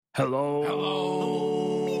Hello.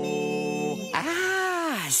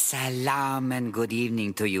 Salam and good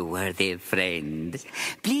evening to you, worthy friend.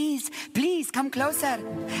 Please, come closer.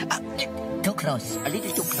 Too close, a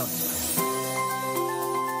little too close.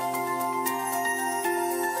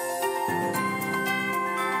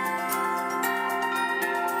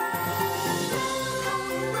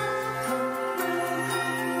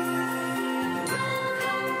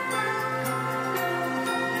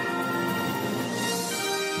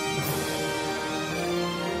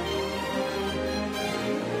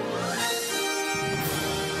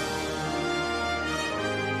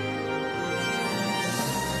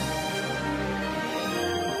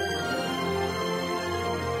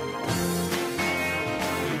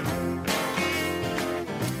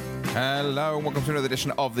 Hello and welcome to another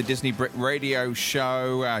edition of the Disney Brit Radio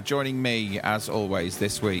Show. Joining me, as always,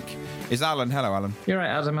 this week is Alan. Hello, Alan. You're right,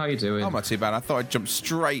 Adam. How are you doing? I'm not too bad. I thought I'd jump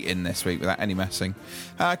straight in this week without any messing.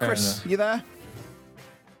 Chris, you there?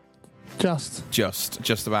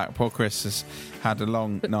 Just about. Poor Chris has had a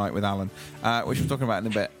long night with Alan, which we'll talk about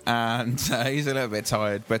in a bit, and he's a little bit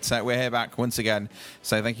tired, but we're here back once again,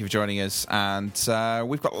 so thank you for joining us, and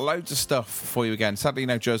we've got loads of stuff for you again. Sadly,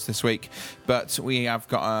 no Joe's this week, but we have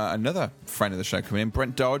got another friend of the show coming in,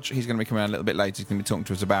 Brent Dodge. He's going to be coming on a little bit later. He's going to be talking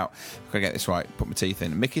to us about, I've got to get this right, put my teeth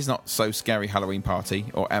in, Mickey's Not So Scary Halloween Party,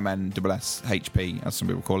 or MNSSHP, as some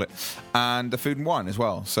people call it, and the food and wine as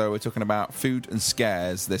well. So we're talking about food and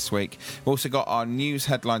scares this week. We've also got our news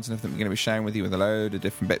headlines and everything we're going to be sharing with you with a load of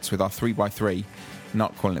different bits with our 3x3,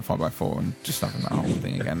 not calling it 4x4 and just having that whole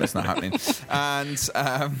thing again. That's not happening. And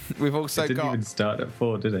we've also didn't even start at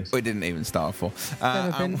 4, did it? We didn't even start at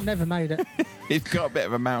 4. Never made it. We've got a bit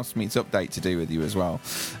of a Mouse Meets update to do with you as well,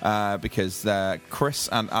 because Chris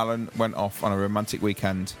and Alan went off on a romantic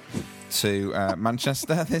weekend to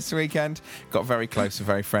Manchester this weekend. Got very close and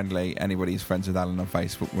very friendly. Anybody who's friends with Alan on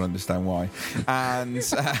Facebook will understand why. And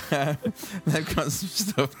they've got some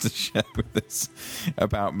stuff to share with us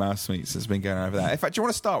about Mouse Meets that's been going on over there. In fact, do you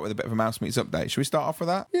want to start with a bit of a Mouse Meets update? Should we start off with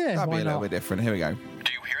that? Yeah, that'd be why a little not? bit different. Here we go.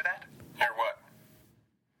 Do you hear that? Hear what?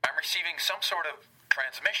 I'm receiving some sort of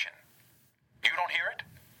transmission. You don't hear it?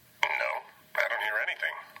 No, I don't hear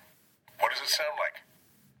anything. What does it sound like?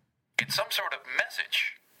 It's some sort of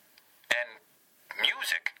message. And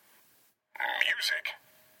music. Music?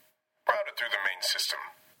 Route it through the main system.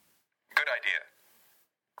 Good idea.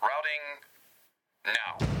 Routing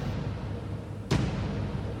now.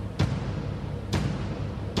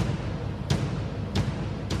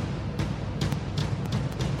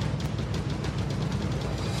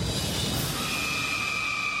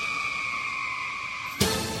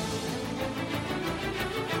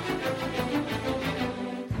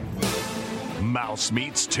 Mouse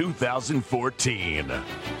Meets 2014.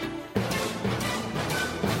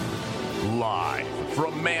 Live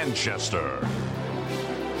from Manchester.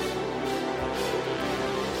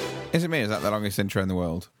 Is it me? Is that the longest intro in the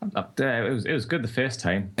world? It was good the first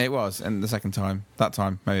time. It was, and the second time, that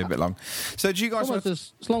time, maybe a bit long. So do you guys...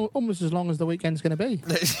 Almost as long as the weekend's going to be.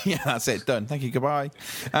 Yeah, that's it. Done. Thank you. Goodbye.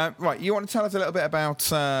 Right, you want to tell us a little bit about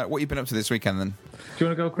what you've been up to this weekend, then? Do you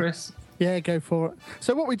want to go, Chris? Yeah, go for it.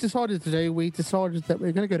 So what we decided to do, we decided that we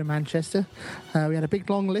were going to go to Manchester. We had a big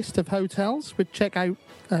long list of hotels. We'd check out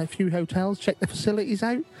a few hotels, check the facilities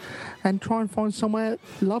out, and try and find somewhere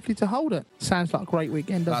lovely to hold it. Sounds like a great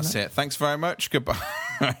weekend, doesn't it? That's it. Thanks very much. Goodbye.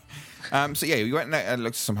 So yeah, we went and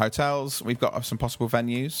looked at some hotels. We've got some possible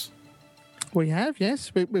venues. We have,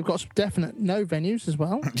 yes. We've got some definite no venues as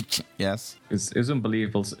well. Yes. It was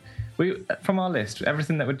unbelievable. From our list,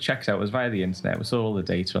 everything that we checked out was via the internet. We saw all the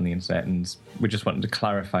data on the internet, and we just wanted to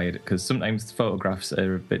clarify it because sometimes the photographs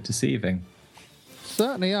are a bit deceiving.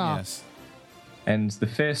 Certainly are. Yes. And the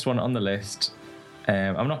first one on the list,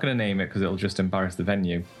 I'm not going to name it because it'll just embarrass the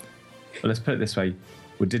venue. But let's put it this way: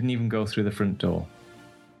 we didn't even go through the front door.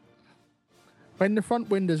 When the front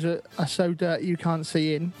windows are so dirty you can't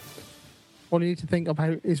see in, all you need to think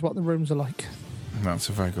about is what the rooms are like. That's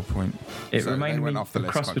a very good point. It So reminded they went me off the of a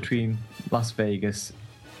list cross quite between Las Vegas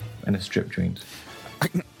and a strip joint.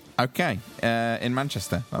 Okay, in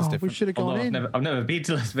Manchester. That's We different. should have gone Although in. I've never been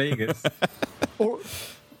to Las Vegas.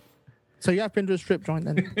 So you have been to a strip joint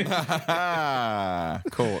then?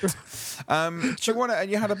 Caught.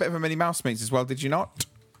 You had a bit of a mini Mouse Meets as well, did you not?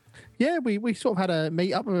 Yeah, we sort of had a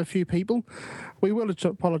meet up with a few people. We will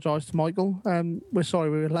apologise to Michael. We're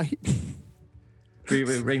sorry we were late. We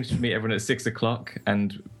arranged to meet everyone at 6 o'clock,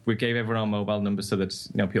 and we gave everyone our mobile numbers so that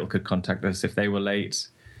people could contact us if they were late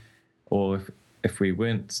or if we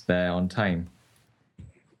weren't there on time.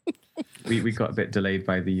 We got a bit delayed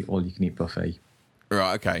by the all-you-can-eat buffet.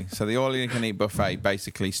 Right, okay. So the all-you-can-eat buffet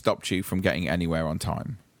basically stopped you from getting anywhere on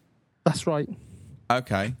time. That's right.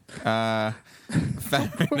 Okay. Fair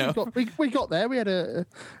enough. We got there. We had a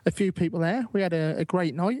few people there. We had a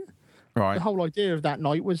great night. Right. The whole idea of that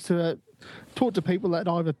night was to talk to people that had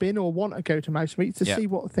either been or want to go to Mouse Meets to see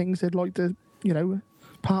what things they'd like to,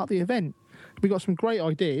 part of the event. We got some great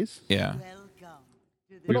ideas. Yeah.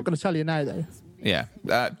 We're not going to tell you now, though. Yeah.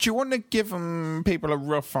 Do you want to give people a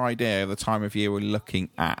rough idea of the time of year we're looking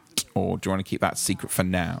at, or do you want to keep that secret for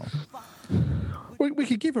now? We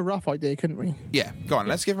could give a rough idea, couldn't we? Yeah. Go on.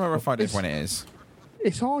 Let's give them a rough idea of when it is.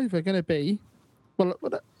 It's either going to be, it's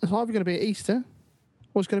either going to be at Easter,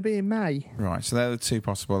 or it's going to be in May. Right. So they're the two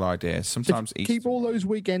possible ideas. Sometimes Easter. Keep all those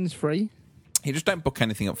weekends free. You just don't book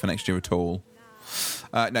anything up for next year at all.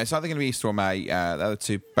 No, it's either going to be Easter or May. The other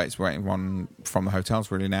two dates we're waiting on from the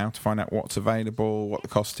hotels really now to find out what's available, what the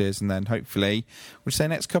cost is, and then hopefully, we'll say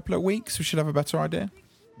next couple of weeks we should have a better idea.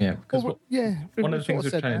 Yeah, because one of the things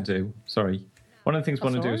we're trying to do. One of the things we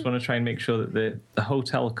want to do is want to try and make sure that the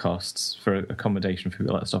hotel costs for accommodation for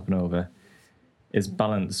people that are stopping over is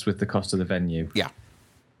balanced with the cost of the venue. Yeah.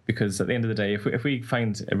 Because at the end of the day, if we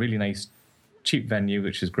find a really nice, cheap venue,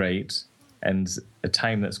 which is great, and a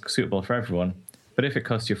time that's suitable for everyone, but if it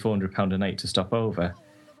costs you £400 a night to stop over,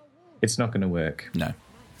 it's not going to work. No,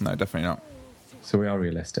 definitely not. So we are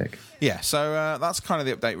realistic. Yeah, so that's kind of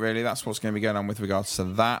the update, really. That's what's going to be going on with regards to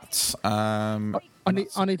that. I need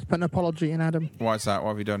to put an apology in, Adam. Why is that? What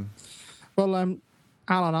have you done? Well,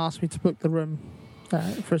 Alan asked me to book the room for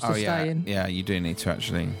us to stay in. Yeah, you do need to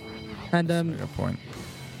actually. And good point.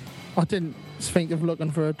 I didn't think of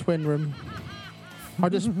looking for a twin room. I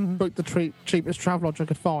just booked the cheapest travel lodge I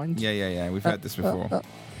could find. Yeah. We've had this before.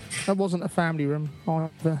 That wasn't a family room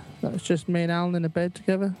either. That was just me and Alan in a bed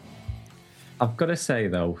together. I've got to say,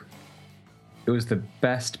 though, it was the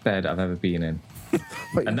best bed I've ever been in.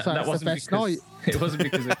 But and that wasn't the best night. It wasn't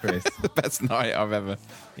because of Chris. The best night I've ever.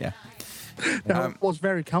 Yeah. It was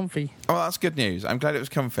very comfy. Oh, that's good news. I'm glad it was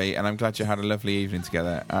comfy, and I'm glad you had a lovely evening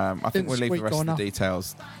together. I think we'll leave the rest of the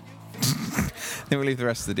details. I think we'll leave the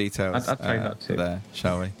rest of the details I'd try not to. there,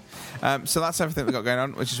 shall we? So that's everything we've got going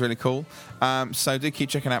on, which is really cool. So do keep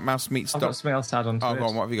checking out Mouse Meets. I've got something else to add on to it. Go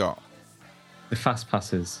on, what have you got? The fast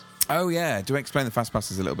passes. Oh, yeah. Do explain the fast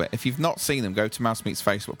passes a little bit. If you've not seen them, go to Mouse Meets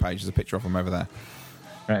Facebook page. There's a picture of them over there.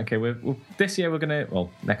 Right, okay. This year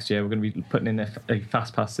next year we're going to be putting in a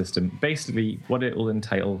fast pass system. Basically, what it will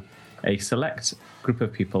entitle a select group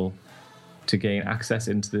of people to gain access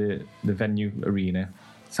into the venue arena.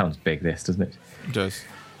 Sounds big, this, doesn't it? It does.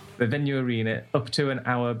 The venue arena up to an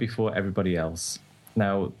hour before everybody else.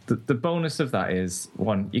 Now, the bonus of that is,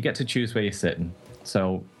 one, you get to choose where you're sitting.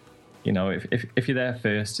 So, if you're there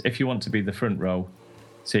first, if you want to be the front row,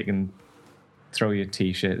 so you can throw your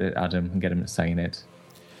T-shirt at Adam and get him to sign it,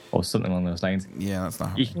 or something along those lines. Yeah, that's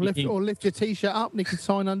not or lift your T-shirt up and you can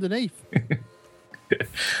sign underneath.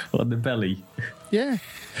 On the belly. Yeah.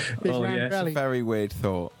 Belly. It's a very weird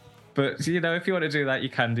thought. But, if you want to do that, you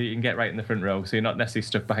can do. You can get right in the front row, so you're not necessarily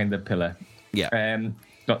stuck behind the pillar. Yeah.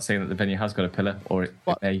 Not saying that the venue has got a pillar, or it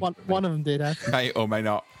may. One of them did, may or may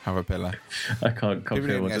not have a pillar. I can't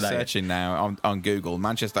confirm what searching now on Google,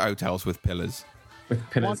 Manchester hotels with pillars. With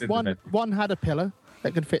pillars one had a pillar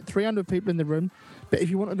that could fit 300 people in the room, but if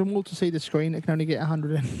you wanted them all to see the screen, it can only get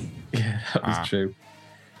 100 in. Yeah, that was true.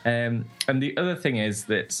 And the other thing is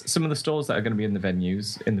that some of the stores that are going to be in the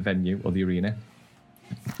venue or the arena,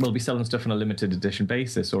 will be selling stuff on a limited edition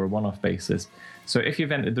basis or a one-off basis. So if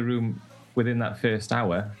you've entered the room within that first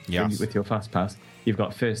hour with your fast pass, you've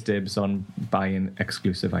got first dibs on buying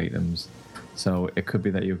exclusive items. So it could be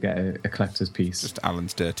that you'll get a collector's piece. Just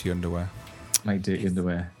Alan's dirty underwear. My dirty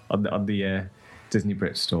underwear on the Disney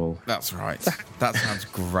Brit stall. That's right. That sounds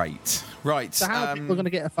great. Right. So how are people going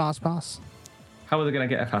to get a fast pass? How are they going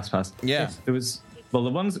to get a fast pass? Yeah. There was... Well, the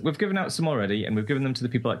ones we've given out some already, and we've given them to the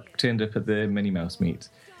people that turned up at the Minnie Mouse Meet,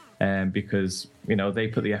 because they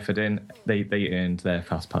put the effort in. They earned their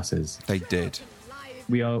fast passes. They did.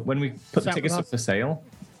 When we put the tickets up for sale,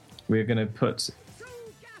 we're going to put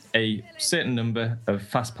a certain number of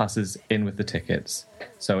fast passes in with the tickets.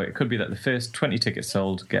 So it could be that the first 20 tickets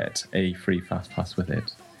sold get a free fast pass with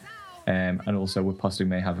it, and also we possibly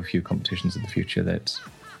may have a few competitions in the future that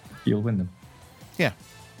you'll win them. Yeah.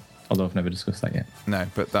 Although I've never discussed that yet. No,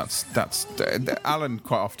 but that's Alan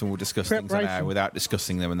quite often will discuss things on air without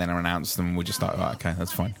discussing them and then announce them. We're just like, right, okay,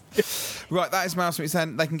 that's fine. Right, that is Mouse Meets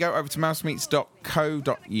then. They can go over to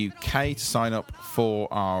mousemeets.co.uk to sign up for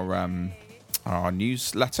our our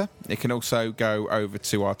newsletter. It can also go over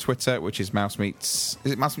to our Twitter, which is Mouse Meets.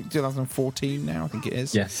 Is it Mouse Meets 2014 now? I think it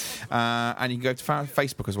is. Yes. And you can go to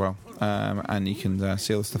Facebook as well. And you can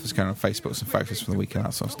see all the stuff that's going on Facebook, some photos from the week and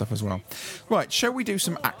that sort of stuff as well. Right, shall we do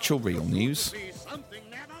some actual real news?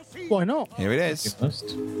 Why not? Here it is.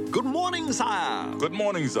 Good morning, sire. Good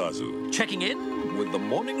morning, Zazu. Checking in with the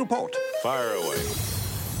morning report. Fire away.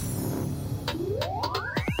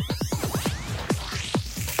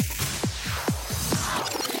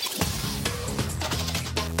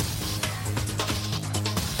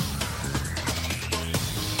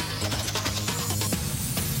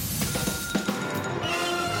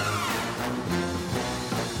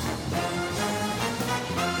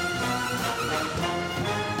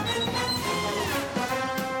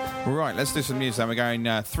 Right, let's do some news then. We're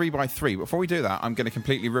going 3 by 3. Before we do that, I'm going to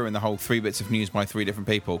completely ruin the whole 3 bits of news by 3 different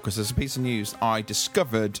people, because there's a piece of news I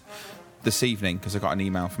discovered this evening because I got an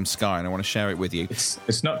email from Sky and I want to share it with you.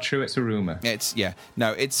 It's not true, it's a rumour. It's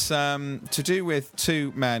to do with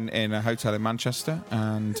 2 men in a hotel in Manchester,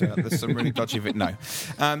 and there's some really dodgy no.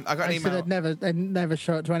 I got an email. They'd never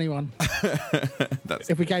show it to anyone.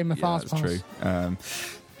 If we gave them a fast pass. That's true.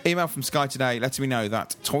 Email from Sky today letting me know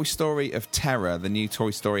that Toy Story of Terror, the new Toy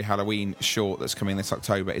Story Halloween short that's coming this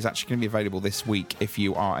October, is actually going to be available this week if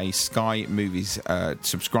you are a Sky Movies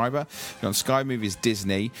subscriber. If you're on Sky Movies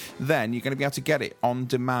Disney, then you're going to be able to get it on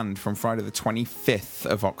demand from Friday the 25th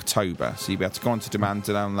of October. So you'll be able to go onto demand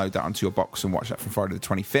to download that onto your box and watch that from Friday the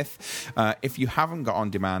 25th. If you haven't got on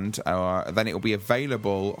demand, then it will be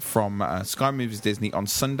available from Sky Movies Disney on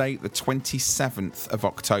Sunday the 27th of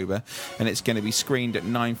October, and it's going to be screened at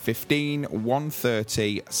 9:15,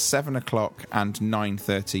 1:30, 7 o'clock and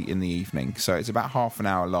 9:30 in the evening. So it's about half an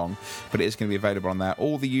hour long, but it is going to be available on there.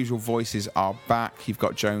 All the usual voices are back. You've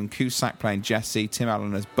got Joan Cusack playing Jessie, Tim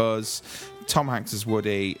Allen as Buzz, Tom Hanks as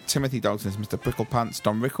Woody, Timothy Dalton as Mr. Pricklepants,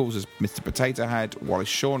 Don Rickles as Mr. Potato Head, Wallace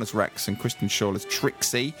Shawn as Rex, and Kristen Shaw as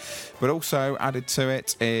Trixie. But also added to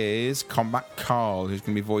it is Combat Carl, who's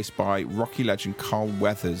going to be voiced by Rocky legend Carl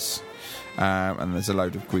Weathers. And there's a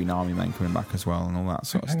load of Green Army men coming back as well and all that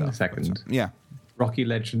sort of Hang on stuff. a second. Yeah. Rocky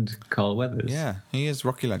legend Carl Weathers. Yeah, he is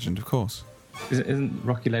Rocky legend, of course. Isn't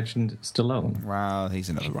Rocky legend Stallone? Well, he's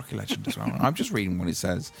another Rocky legend as well. I'm just reading what it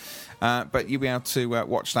says. But you'll be able to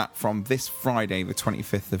watch that from this Friday, the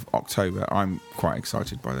 25th of October. I'm quite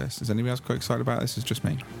excited by this. Is anybody else quite excited about this? It's just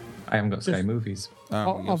me. I haven't got Sky Movies. I've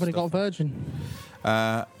only got Virgin.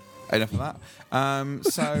 Enough of that.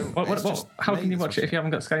 How can you watch it if you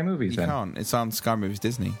haven't got Sky Movies then? You can't. It's on Sky Movies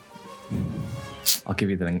Disney. I'll give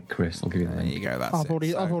you the link, Chris. I'll give you the link. There you go. That's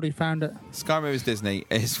I've already found it. Sky Movies Disney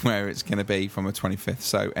is where it's going to be from the 25th.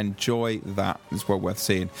 So enjoy that. It's well worth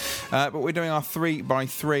seeing. But we're doing our 3 by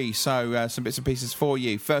 3. So some bits and pieces for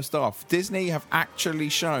you. First off, Disney have actually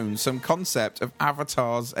shown some concept of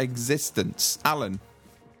Avatar's existence. Alan.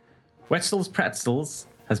 Wetzel's Pretzels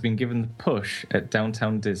has been given the push at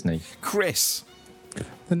Downtown Disney. Chris.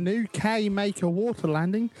 The new K-Maker water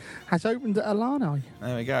landing has opened at Alani.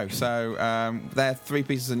 There we go. So there are 3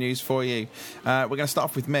 pieces of news for you. We're going to start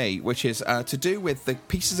off with me, which is to do with the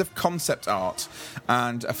pieces of concept art,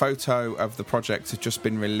 and a photo of the project has just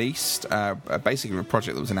been released. Basically a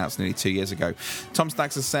project that was announced nearly 2 years ago. Tom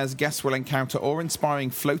Stagser says guests will encounter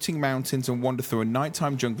awe-inspiring floating mountains and wander through a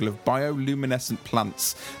nighttime jungle of bioluminescent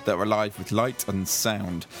plants that are alive with light and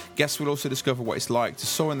sound. Guests will also discover what it's like to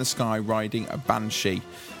soar in the sky riding a banshee.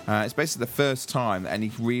 It's basically the first time that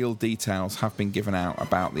any real details have been given out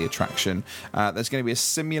about the attraction. There's going to be a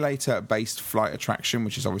simulator-based flight attraction,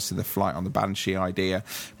 which is obviously the flight on the Banshee idea.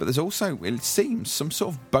 But there's also, it seems, some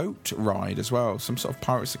sort of boat ride as well, some sort of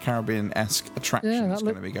Pirates of the Caribbean-esque attraction that's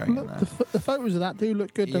going to be going in there. The photos of that do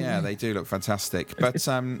look good, don't they? Yeah, they do look fantastic. But it's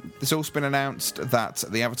also been announced that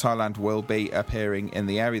the Avatar Land will be appearing in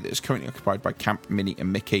the area that is currently occupied by Camp Minnie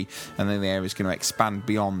and Mickey, and then the area is going to expand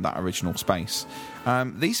beyond that original space.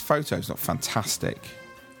 These photos look fantastic.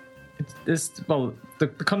 The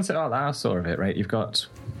concept art that I saw of it, right? You've got...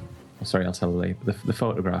 I'll tell you the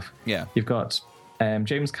photograph. Yeah. You've got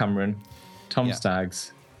James Cameron, Tom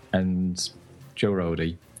Staggs, and Joe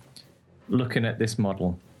Roddy looking at this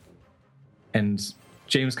model. And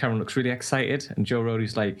James Cameron looks really excited, and Joe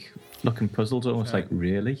Roddy's like looking puzzled, almost like,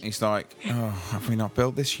 really? He's like, oh, have we not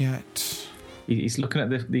built this yet? He's looking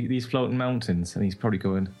at these floating mountains, and he's probably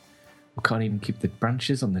going... We can't even keep the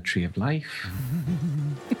branches on the tree of life.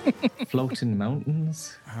 Floating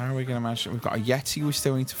mountains. How are we going to manage it? We've got a Yeti we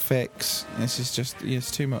still need to fix. This is just,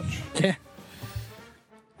 it's too much. Yeah.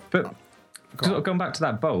 But going back to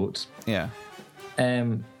that boat, yeah.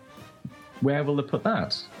 Where will they put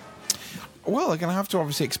that? Well, they're going to have to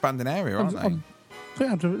obviously expand an area, aren't they? They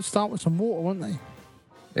have to start with some water, won't they?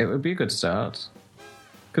 It would be a good start.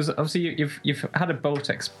 Because obviously you've had a boat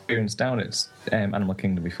experience down at Animal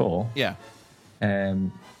Kingdom before, Yeah.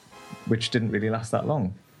 which didn't really last that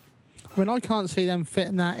long. I mean, I can't see them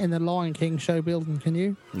fitting that in the Lion King show building, can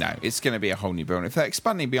you? No, it's going to be a whole new building. If they're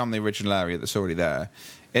expanding beyond the original area that's already there,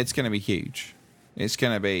 it's going to be huge. It's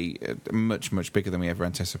going to be much, much bigger than we ever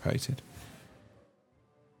anticipated.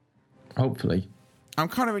 Hopefully. I'm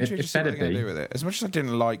kind of intrigued to see what they're going to do with it. As much as I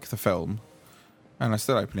didn't like the film, and I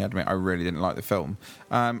still openly admit I really didn't like the film,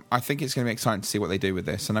 I think it's going to be exciting to see what they do with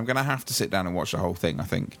this. And I'm going to have to sit down and watch the whole thing, I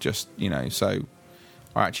think, just, so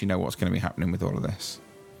I actually know what's going to be happening with all of this.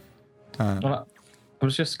 Well, I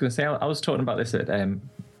was just going to say, I was talking about this at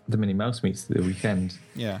the Minnie Mouse Meets the weekend.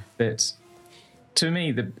 Yeah. That, to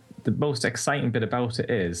me, the most exciting bit about it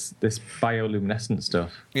is this bioluminescent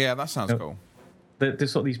stuff. Yeah, that sounds cool.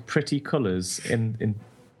 There's sort of these pretty colours in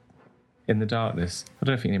the darkness. I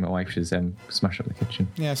don't know if you can hear my wife. She's smash up the kitchen.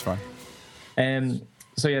 Yeah, it's fine.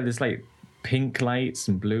 So yeah, there's like pink lights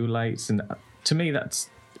and blue lights, and to me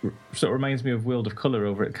that's sort of reminds me of World of Colour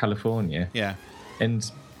over at California. Yeah.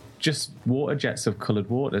 And just water jets of coloured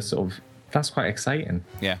water, sort of, that's quite exciting.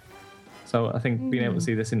 Yeah. So I think being able to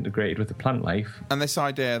see this integrated with the plant life. And this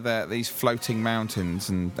idea that these floating mountains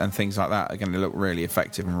and things like that are going to look really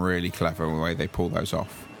effective and really clever the way they pull those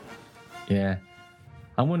off. Yeah.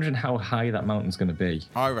 I'm wondering how high that mountain's going to be.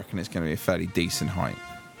 I reckon it's going to be a fairly decent height.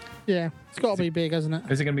 Yeah, it's got to be big, hasn't it?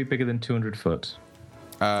 Is it going to be bigger than 200 foot?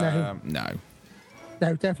 No. No,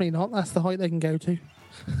 definitely not. That's the height they can go to.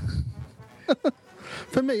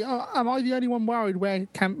 For me, am I the only one worried where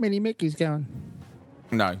Camp Mini Mickey's going?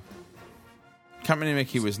 No. Camp Mini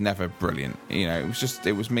Mickey was never brilliant.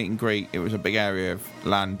 It was meet and greet. It was a big area of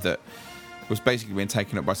land that was basically being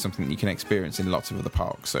taken up by something that you can experience in lots of other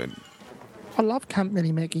parks. So, I love Camp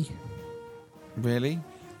Mini Mickey. Really?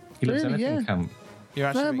 He loves Really, anything yeah. camp. You're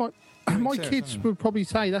actually... My kids would probably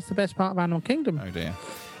say that's the best part of Animal Kingdom. Oh, dear.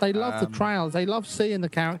 They love the trails. They love seeing the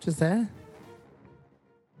characters there.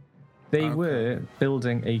 They were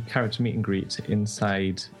building a character meet and greet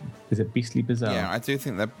inside, is it Beastly Bazaar? Yeah, I do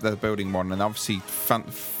think they're building one, and obviously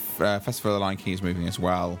Festival of the Lion King is moving as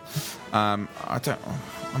well. I'm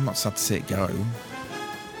not sad to see it go.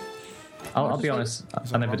 I'll be honest,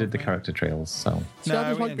 I never did the character trails, so... So I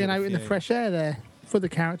just like being out in the fresh air there for the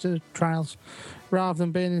character trails, rather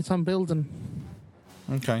than being in some building.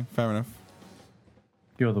 Okay, fair enough.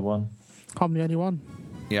 You're the one. I'm the only one.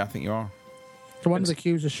 Yeah, I think you are. The ones the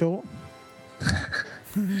queues are short.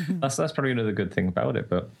 That's probably another good thing about it,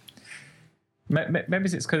 but maybe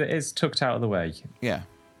it's because it is tucked out of the way. Yeah.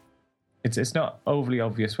 It's not overly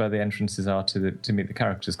obvious where the entrances are to meet the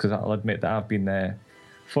characters, because I'll admit that I've been there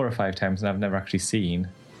 4 or 5 times and I've never actually seen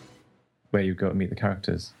where you go to meet the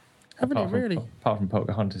characters. Haven't you really? Apart from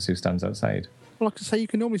Pocahontas, who stands outside. Well, like I say, you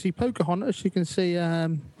can normally see Pocahontas. You can see,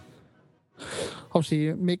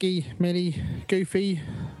 obviously, Mickey, Minnie, Goofy.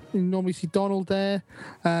 You can normally see Donald there.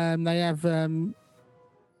 They have a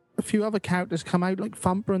few other characters come out, like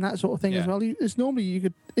Thumper and that sort of thing as well. It's normally, you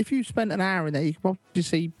could, if you spent an hour in there, you could probably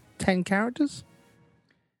see 10 characters.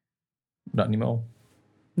 Not anymore.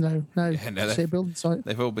 No, see a building site.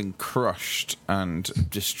 They've all been crushed and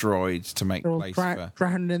destroyed to make They're all place for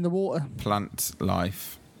drowning in the water. plant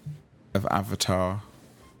life of Avatar.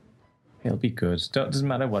 It'll be good. Doesn't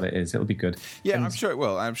matter what it is, it'll be good. Yeah, And I'm sure it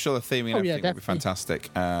will. I'm sure the theming and everything will be fantastic.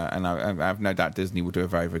 And I have no doubt Disney will do a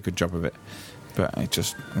very, very good job of it. But it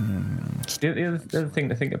just... The other thing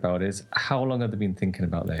to think about is, how long have they been thinking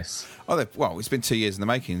about this? Well, it's been 2 years in the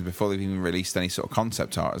making before they've even released any sort of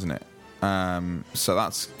concept art, isn't it? So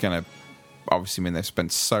that's going to obviously mean they've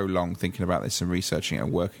spent so long thinking about this and researching it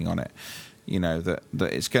and working on it, that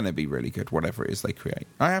it's going to be really good, whatever it is they create.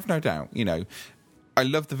 I have no doubt. I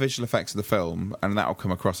love the visual effects of the film, and that'll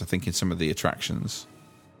come across, I think, in some of the attractions.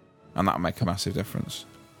 And that'll make a massive difference.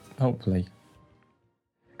 Hopefully.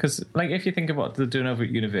 Because, if you think of what they're doing over at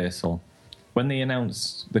Universal, when they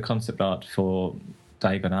announced the concept art for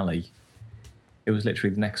Diagon Alley, it was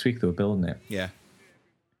literally the next week they were building it. Yeah.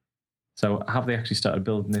 So have they actually started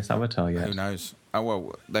building this Avatar yet? Who knows? Oh,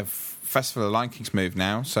 well, the Festival of Lion King's moved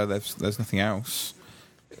now, so there's nothing else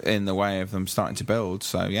in the way of them starting to build.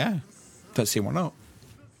 So, yeah, don't see why not.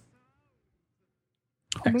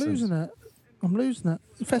 I'm losing it.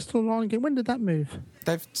 The Festival of Lion King, when did that move?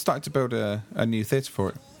 They've started to build a new theatre for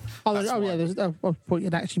it. I thought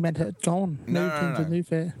you'd actually meant it had gone. Moved into a new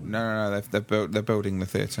theatre. No. They're building the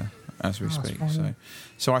theatre as we speak.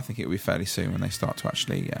 So I think it will be fairly soon when they start to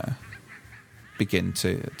actually begin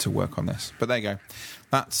to work on this. But there you go.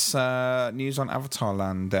 That's news on Avatar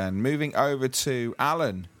Land. Then moving over to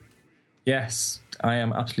Alan. Yes, I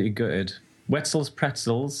am absolutely gutted. Wetzel's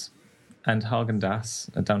Pretzels and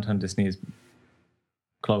Haagen-Dazs at Downtown Disney is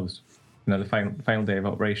closed. You know, the final day of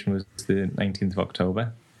operation was the 19th of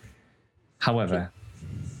October. However,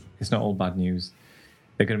 it's not all bad news.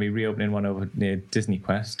 They're going to be reopening one over near Disney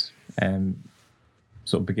Quest,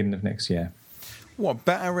 sort of beginning of next year. What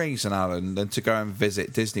better reason, Alan, than to go and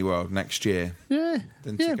visit Disney World next year? Yeah,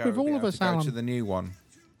 Than to go, with all of us, go Alan. to the new one.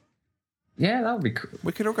 Yeah, that would be cool.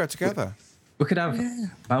 We could all go together. We could have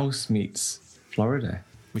Mouse meets Florida.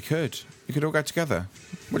 We could all go together.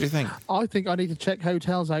 What do you think? I think I need to check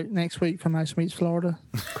hotels out next week for Mouse Meets Florida.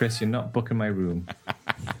 Chris, you're not booking my room.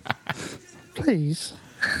 Please.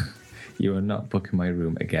 You are not booking my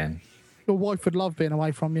room again. Your wife would love being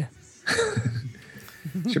away from you.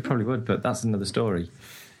 She probably would, but that's another story.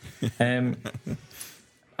 I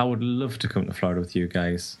would love to come to Florida with you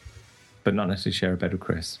guys, but not necessarily share a bed with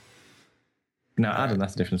Chris. Now, Adam,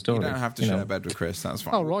 that's a different story. You don't have to share a bed with Chris. That's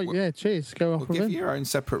fine. Oh, right, yeah, cheers. Go off We'll with give him. you your own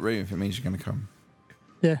separate room if it means you're going to come.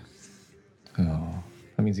 Yeah. Oh,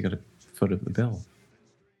 that means you got to foot up the bill.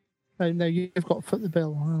 No, you've got to foot the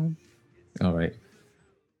bill. All right.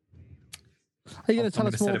 Are you going to tell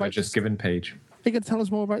us more about just given page? Are you going to tell us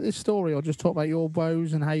more about this story, or just talk about your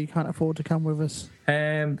woes and how you can't afford to come with us?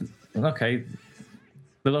 Okay.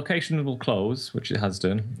 The location will close, which it has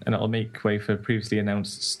done, and it'll make way for previously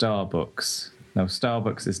announced Starbucks. Now,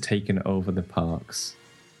 Starbucks is taking over the parks.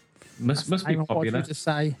 Must be I want popular. you to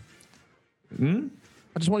say. I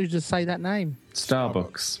just want you to say that name.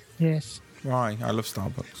 Starbucks. Yes. Why? I love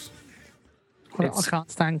Starbucks. I can't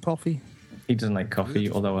stand coffee. He doesn't like coffee,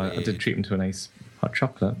 although I did treat him to a nice hot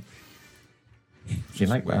chocolate. You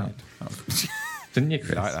like that? Didn't you, Chris?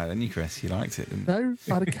 You like that, didn't you, Chris? You liked it, didn't you? No,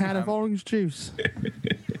 I had a can of orange juice.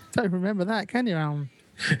 Don't remember that, can you, Alan?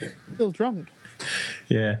 Still drunk.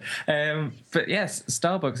 Yeah. But yes,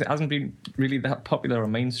 Starbucks, it hasn't been really that popular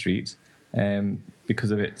on Main Street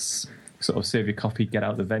because of its sort of serve your coffee, get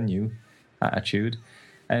out of the venue attitude.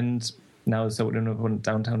 And now there's another one at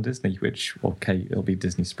Downtown Disney, which, okay, it'll be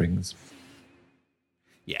Disney Springs.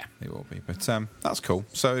 Yeah, it will be. But that's cool.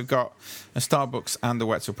 So we've got a Starbucks and the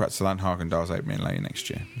Wetzel Pretzel and Haagen-Dazs opening later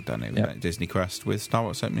next year. Don't know about Disney Quest with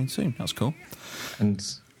Starbucks opening soon. That's cool. And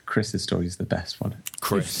Chris's story is the best one.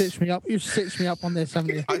 You've stitched me up on this,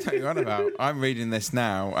 haven't you? I don't know what about. I'm reading this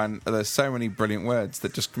now, and there's so many brilliant words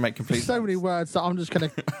that just make complete There's so many words that I'm just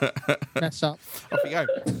going to mess up. Off you go.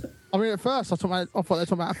 I mean, at first I thought they were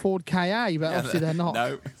talking about a Ford KA, but obviously they're not.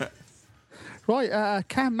 No. Right,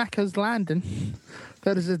 Cam Macca's Landing.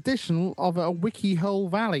 There is addition of a Wiki Hole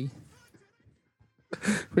Valley,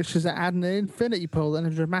 which is adding an infinity pool and a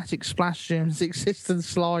dramatic splash gyms, existing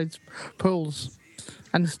slides, pools,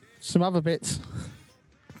 and some other bits.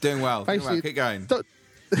 Doing well. Keep going.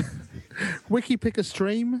 Wiki pick a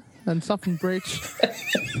stream and something bridge.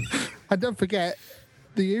 And don't forget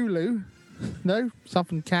the Ulu. No,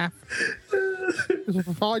 something cap. This will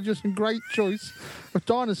provide you some great choice of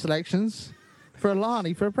diner selections for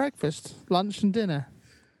Alani for breakfast, lunch and dinner.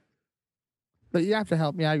 But you have to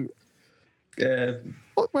help me out.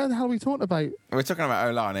 Where the hell are we talking about? We're talking about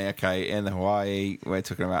Aulani, okay, in Hawaii. We're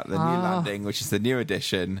talking about the new landing, which is the new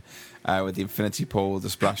addition with the infinity pool, the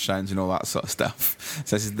splash zones and all that sort of stuff.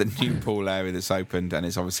 So this is the new pool area that's opened, and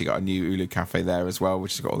it's obviously got a new Ulu cafe there as well,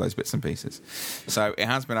 which has got all those bits and pieces. So it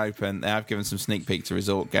has been open. They have given some sneak peek to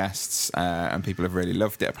resort guests, and people have really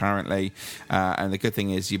loved it, apparently. And the good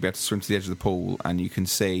thing is you'll be able to swim to the edge of the pool, and you can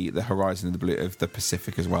see the horizon of the blue of the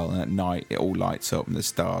Pacific as well. And at night, it all lights up and the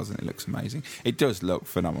stars, and it looks amazing. It does look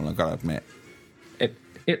phenomenal, I've got to admit.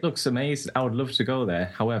 It looks amazing. I would love to go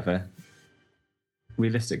there. However,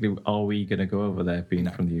 realistically, are we going to go over there being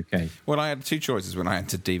from the UK? Well, I had two choices when I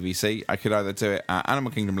entered DVC. I could either do it at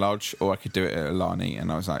Animal Kingdom Lodge or I could do it at Aulani,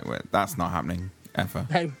 and I was like, well, that's not happening ever.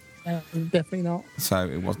 No, definitely not. So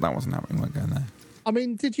that wasn't happening. We weren't going there. I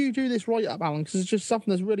mean, did you do this right up, Alan? Because it's just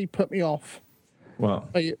something that's really put me off. Well,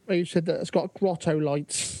 where you said that it's got grotto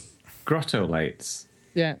lights. Grotto lights?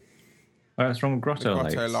 Yeah. Oh, what's wrong with grotto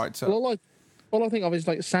lights? Grotto lights up. Well, all I think of is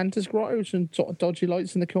like Santa's grottos and sort of dodgy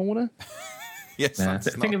lights in the corner. Yes, nah,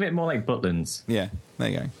 think of it more like Butlins. Yeah, there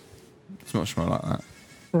you go. It's much more like that.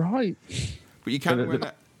 Right. But you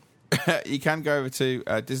can you can go over to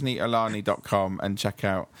DisneyAulani.com and check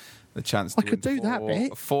out the chance to I could do that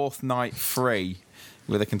bit. fourth night free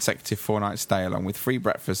with a consecutive 4-night stay, along with free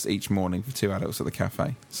breakfast each morning for 2 adults at the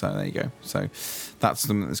cafe. So there you go. So that's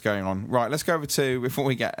something that's going on. Right, let's go over to, before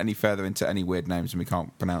we get any further into any weird names and we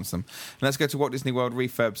can't pronounce them, let's go to Walt Disney World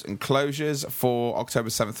refurbs and closures for October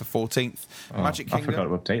 7th to 14th. Magic Kingdom. I forgot to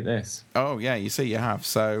update this. Oh, yeah, you see, you have.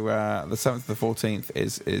 So the 7th to the 14th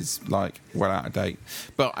is like well out of date.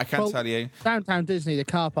 But I can tell you... Downtown Disney, the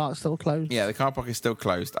car park's still closed. Yeah, the car park is still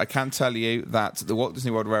closed. I can tell you that the Walt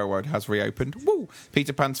Disney World Railroad has reopened. Woo!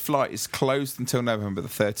 Peter Pan's flight is closed until November the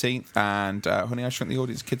 13th. And Honey, I Shrunk the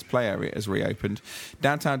Audience Kids Play Area has reopened.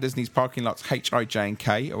 Downtown Disney's parking lots H, I, J and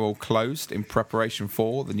K are all closed in preparation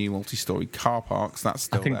for the new multi-storey car parks. That's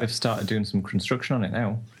still I think there. they've started doing some construction on it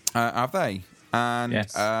now. Have they? And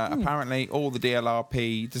yes. Apparently all the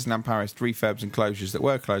DLRP, Disneyland Paris refurbs and closures that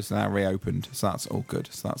were closed are now reopened. So that's all good.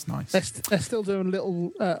 So that's nice. They're still doing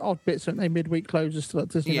little odd bits, aren't they? Midweek closures still at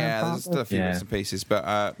Disneyland Yeah, Park. there's still a few bits and pieces.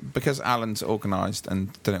 But because Alan's organised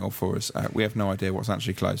and done it all for us, we have no idea what's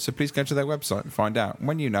actually closed. So please go to their website and find out.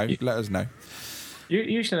 When you know, let us know.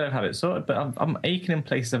 You should have had it sorted, but I'm aching in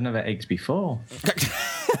places I've never ached before.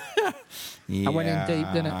 Yeah. I went in deep,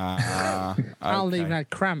 didn't it? Alan even had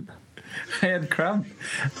cramp. I had cramp,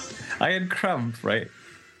 right?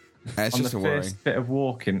 It's on just the a worry. first bit of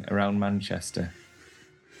walking around Manchester.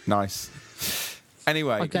 Nice.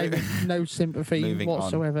 Anyway, I gave him no sympathy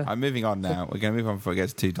whatsoever. I'm moving on now. We're going to move on before it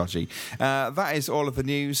gets too dodgy. That is all of the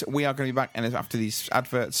news. We are going to be back after these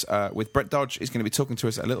adverts with Brent Dodge. He's going to be talking to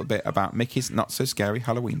us a little bit about Mickey's Not So Scary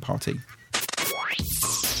Halloween Party.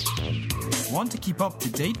 Want to keep up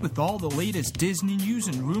to date with all the latest Disney news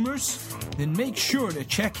and rumors? Then make sure to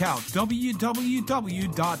check out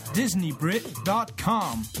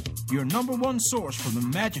www.disneybrit.com, your number one source for the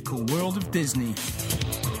magical world of Disney.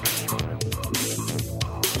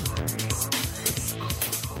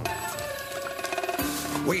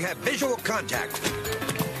 We have visual contact.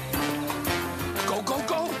 Go, go,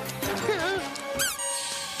 go.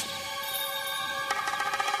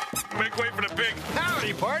 Make way for the big.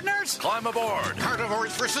 Howdy, partners. Climb aboard.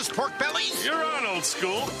 Carnivores versus pork bellies. You're on, old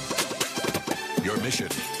school. Your mission,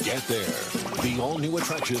 get there. The all-new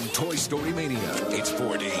attraction, Toy Story Mania. It's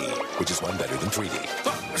 4D, which is one better than 3D.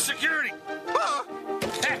 Oh, security.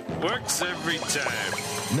 Works every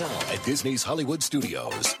time. Now at Disney's Hollywood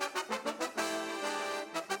Studios.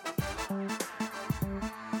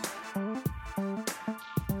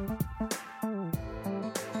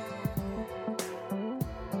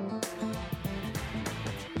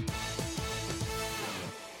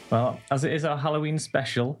 Well, as it is our Halloween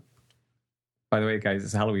special. By the way, guys,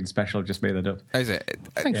 it's a Halloween special. Just made that up. Is it?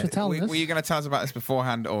 Thanks for telling us. Were you going to tell us about this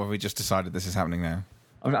beforehand, or have we just decided this is happening now?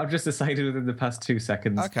 I've just decided within the past 2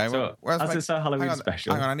 seconds. Okay, well, so, as it's our Halloween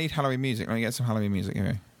special. Hang on, I need Halloween music. Let me get some Halloween music. Here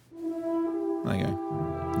we go. There you go.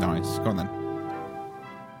 Nice. Go on then.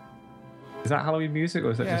 Is that Halloween music,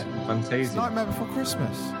 or is that just Fantasia? It's Nightmare Before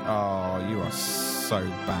Christmas. Oh, you are so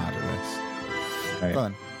bad at this. Right. Go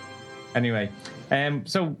on. Anyway,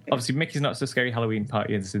 so obviously Mickey's Not So Scary Halloween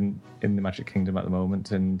Party is in the Magic Kingdom at the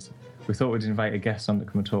moment, and we thought we'd invite a guest on to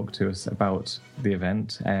come and talk to us about the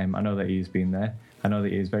event. I know that he's been there. I know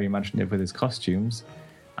that he is very imaginative with his costumes,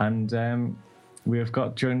 and we have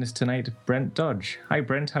got joining us tonight Brent Dodge. Hi,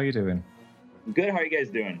 Brent. How you doing? Good. How are you guys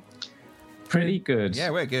doing? Pretty good. Yeah,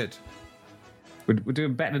 we're good. We're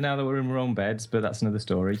doing better now that we're in our own beds, but that's another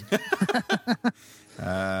story. No,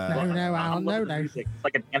 Alan, no. It's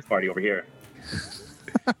like a dance party over here.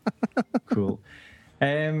 Cool.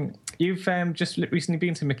 You've just recently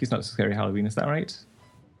been to Mickey's Not So Scary Halloween, is that right?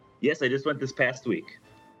 Yes, I just went this past week.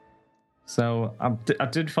 So I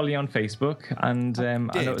did follow you on Facebook, and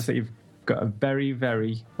I noticed that you've got a very,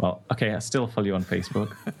 very... Well, okay, I still follow you on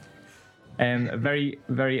Facebook. A very,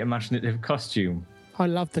 very imaginative costume. I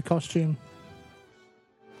love the costume.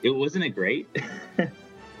 Wasn't it great?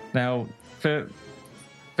 Now, for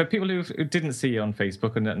people who didn't see you on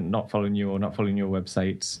Facebook and not following you or not following your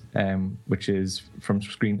website, which is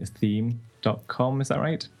FromScreenToTheme.com, is that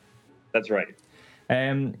right? That's right.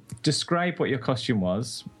 Describe what your costume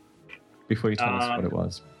was before you tell us what it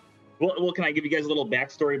was. Well, can I give you guys a little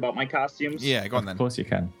backstory about my costumes? Yeah, go on then. Of course you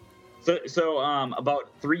can. So about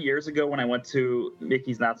 3 years ago when I went to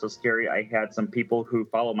Mickey's Not So Scary, I had some people who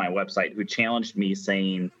follow my website who challenged me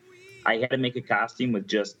saying I had to make a costume with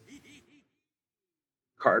just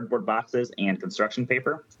cardboard boxes and construction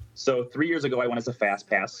paper. So 3 years ago, I went as a Fast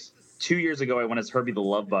Pass. 2 years ago, I went as Herbie the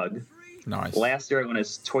Love Bug. Nice. Last year, I went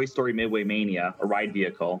as Toy Story Midway Mania, a ride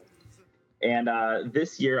vehicle. And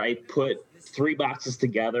this year, I put 3 boxes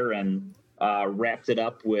together and wrapped it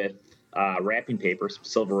up with wrapping paper, some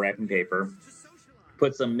silver wrapping paper.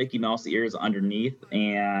 Put some Mickey Mouse ears underneath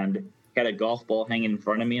and had a golf ball hanging in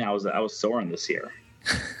front of me, and I was soaring this year.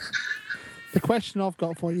 The question I've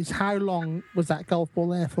got for you is, how long was that golf ball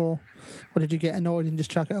there for? Or did you get annoyed and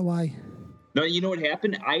just chuck it away? No, you know what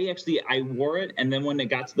happened? I wore it, and then when it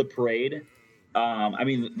got to the parade,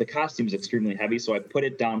 the costume is extremely heavy, so I put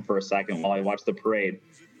it down for a second while I watched the parade,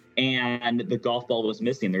 and the golf ball was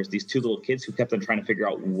missing. There's these two little kids who kept on trying to figure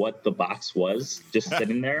out what the box was, just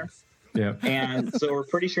sitting there. Yeah. And so we're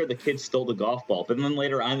pretty sure the kids stole the golf ball. But then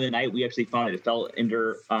later on in the night, we actually found it. It fell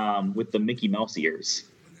under with the Mickey Mouse ears.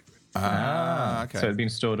 Okay. So it had been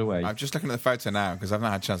stored away. I'm just looking at the photo now because I've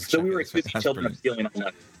not had a chance to So check we were it. accusing That's children of brilliant. stealing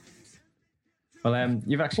all that. Well,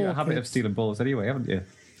 you've actually got a Poor habit of kids. stealing balls anyway, haven't you?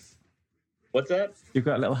 What's that? You've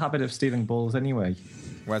got a little habit of stealing balls anyway.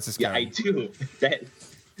 Where's this Yeah, going? I do.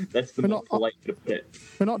 That's the We're most not- polite way to put it.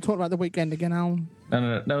 We're not talking about the weekend again, Alan.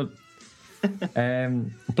 No.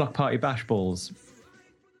 Block party bash balls.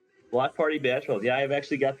 Block Party Bash Balls. Yeah, I've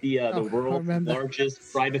actually got the I world's remember.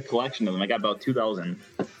 largest private collection of them. I got about 2,000.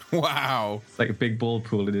 Wow. It's like a big ball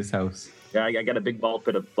pool in his house. Yeah, I got a big ball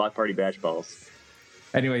pit of Block Party Bash Balls.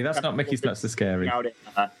 Anyway, that's not Mickey's Not So Scary.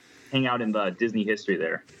 Hang out in the Disney history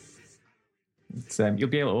there. It's, you'll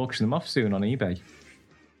be able to auction them off soon on eBay.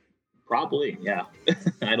 Probably, yeah.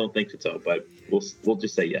 I don't think so, but we'll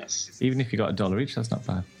just say yes. Even if you got $1 each, that's not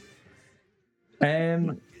bad.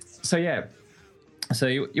 So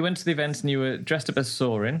you went to the event and you were dressed up as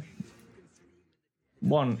Soren.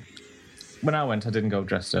 When I went, I didn't go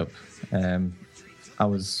dressed up. I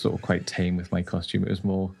was sort of quite tame with my costume. It was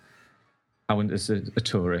more, I went as a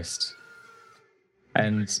tourist.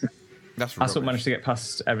 And That's I sort of rubbish. managed to get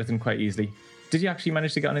past everything quite easily. Did you actually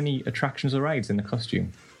manage to get on any attractions or rides in the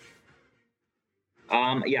costume?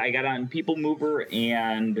 Yeah, I got on People Mover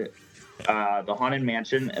and the Haunted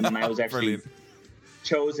Mansion, and then I was actually Brilliant.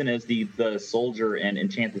 chosen as the soldier in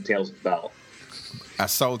Enchanted Tales of Belle. A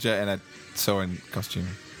soldier in a Soren costume.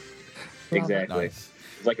 Exactly. Nice.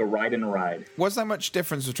 It's like a ride in a ride. Was there much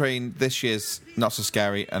difference between this year's Not So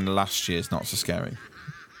Scary and last year's Not So Scary?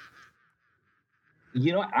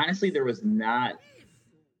 You know, honestly, there was not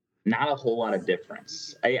a whole lot of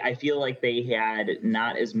difference. I feel like they had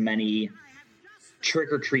not as many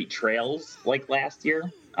trick-or-treat trails like last year,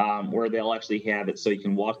 where they'll actually have it so you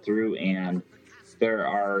can walk through and there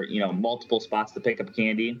are, multiple spots to pick up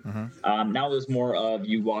candy. Now there's more of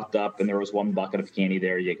you walked up and there was one bucket of candy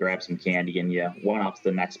there, you grabbed some candy and you went off to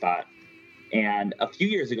the next spot. And a few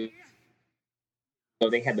years ago,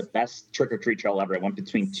 they had the best trick-or-treat trail ever. It went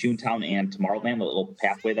between Toontown and Tomorrowland, the little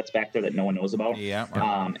pathway that's back there that no one knows about. Yeah.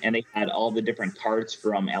 And they had all the different carts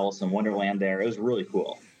from Alice in Wonderland there. It was really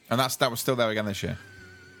cool. And that was still there again this year?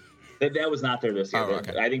 That was not there this year. Oh,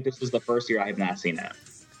 okay. I think this was the first year I have not seen it.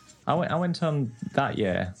 I went on that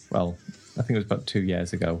year. Well, I think it was about 2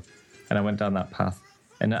 years ago, and I went down that path.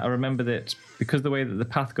 And I remember that because the way that the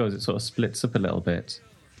path goes, it sort of splits up a little bit,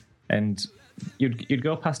 and you'd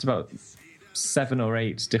go past about 7 or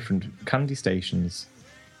 8 different candy stations.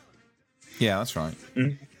 Yeah, that's right.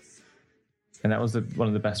 And that was one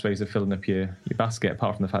of the best ways of filling up your basket,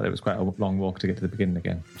 apart from the fact that it was quite a long walk to get to the beginning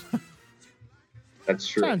again. That's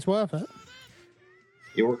true. Sounds worth it.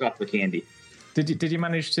 You work off the candy. Did you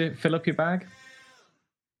manage to fill up your bag?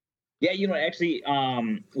 Yeah, actually,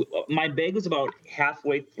 my bag was about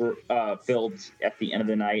halfway filled at the end of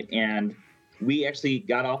the night, and we actually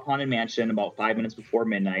got off Haunted Mansion about 5 minutes before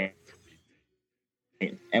midnight,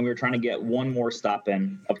 and we were trying to get one more stop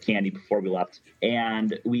in of candy before we left,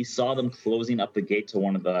 and we saw them closing up the gate to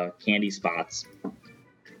one of the candy spots,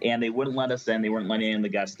 and they wouldn't let us in. They weren't letting any of the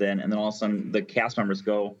guests in, and then all of a sudden the cast members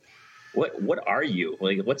go, "What are you?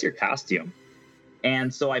 Like, what's your costume?"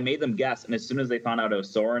 And so I made them guess, and as soon as they found out it was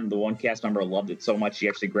Soren, the one cast member loved it so much she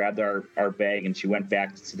actually grabbed our bag and she went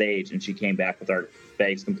back to stage and she came back with our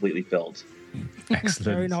bags completely filled.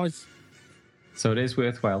 Excellent. Very nice. So it is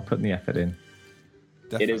worthwhile putting the effort in.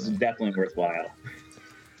 Definitely. It is definitely worthwhile.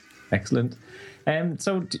 Excellent.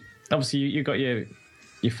 So obviously you got your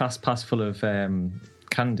fast pass full of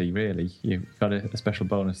candy. Really, you got a special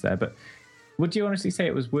bonus there. But would you honestly say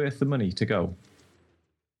it was worth the money to go?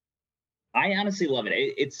 I honestly love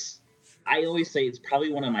it. I always say it's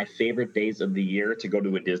probably one of my favorite days of the year to go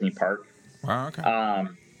to a Disney park. Wow, okay.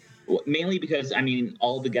 Mainly because,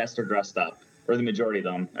 all the guests are dressed up, or the majority of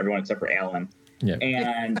them, everyone except for Alan. Yeah.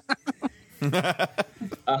 And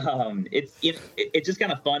it's just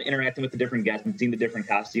kind of fun interacting with the different guests and seeing the different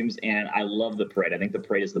costumes. And I love the parade. I think the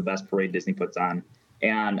parade is the best parade Disney puts on.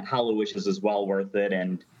 And Hallowishes is well worth it.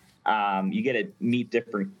 And you get to meet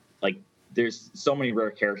different, there's so many rare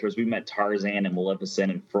characters. We met Tarzan and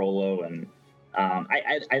Maleficent and Frollo, and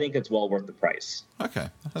I think it's well worth the price. Okay,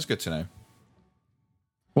 that's good to know.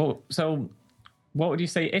 Well, so what would you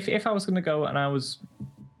say if I was going to go and I was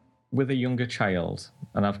with a younger child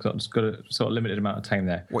and I've got a sort of limited amount of time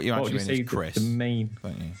there? What you actually would mean say is Chris, the main?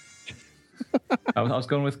 don't you? I was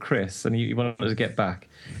going with Chris, and you wanted to get back.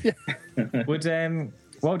 Yeah. What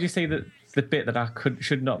would you say that the bit that I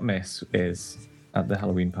should not miss is at the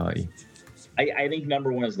Halloween party? I think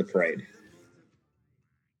number one is the parade.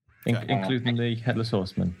 Including the Headless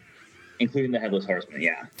Horseman. Including the Headless Horseman,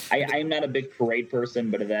 yeah. I'm not a big parade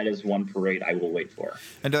person, but that is one parade I will wait for.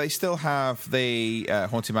 And do they still have the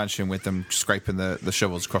Haunted Mansion with them scraping the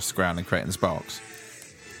shovels across the ground and creating the sparks?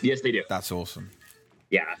 Yes, they do. That's awesome.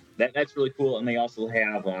 Yeah, that's really cool. And they also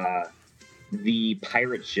have the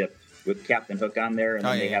pirate ship with Captain Hook on there, and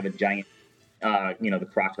then they have a giant, the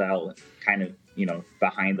crocodile kind of,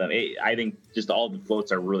 behind them. I think just all the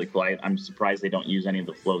floats are really cool. I'm surprised they don't use any of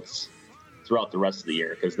the floats throughout the rest of the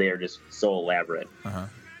year because they are just so elaborate. Uh-huh.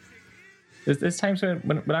 There's times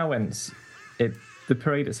when I went, the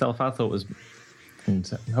parade itself I thought was, and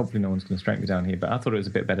hopefully no one's going to strike me down here, but I thought it was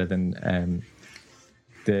a bit better than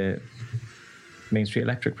the Main Street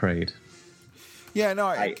Electric Parade. Yeah, no,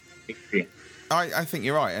 I agree. I think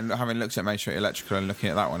you're right. And having looked at Main Street Electrical and looking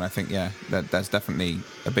at that one, I think, there's definitely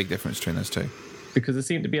a big difference between those two. Because there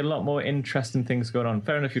seem to be a lot more interesting things going on.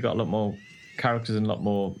 Fair enough, you've got a lot more characters and a lot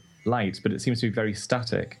more lights, but it seems to be very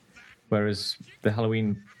static. Whereas the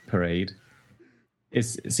Halloween parade it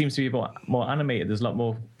seems to be more animated. There's a lot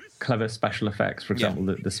more clever special effects. For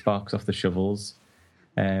example, the sparks off the shovels.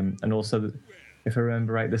 And also, if I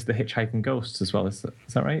remember right, there's the hitchhiking ghosts as well. Is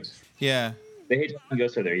that right? Yeah. The hitchhiking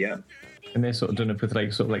ghosts are there, yeah. And they're sort of done up with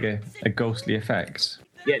like a ghostly effect.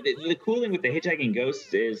 Yeah, the cool thing with the hitchhiking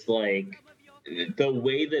ghosts is like the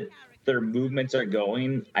way that their movements are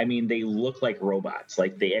going. I mean, they look like robots.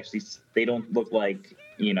 Like they don't look like,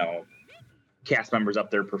 cast members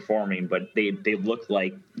up there performing, but they look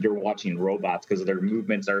like you're watching robots because their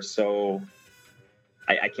movements are so.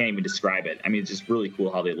 I can't even describe it. I mean, it's just really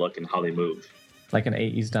cool how they look and how they move. Like an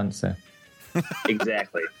 80s dancer.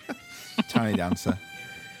 Exactly. Tiny dancer.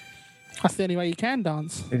 That's the only way you can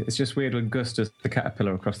dance. It's just weird when Gus does the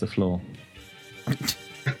caterpillar across the floor.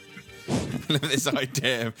 This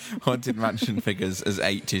idea of Haunted Mansion figures as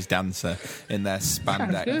 80s dancer in their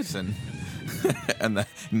spandex and the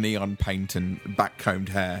neon paint and back-combed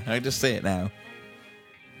hair. I just see it now.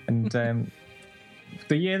 And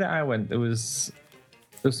the year that I went, there was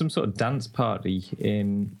some sort of dance party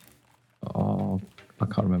in... I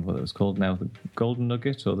can't remember what it was called now. The Golden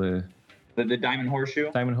Nugget or the Diamond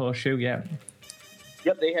Horseshoe? Diamond Horseshoe, yeah.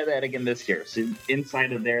 Yep, they had that again this year. So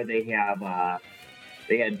inside of there, they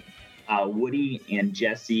had Woody and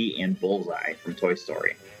Jesse and Bullseye from Toy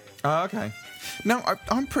Story. Oh, okay. Now,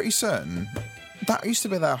 I'm pretty certain that used to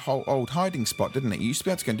be their whole old hiding spot, didn't it? You used to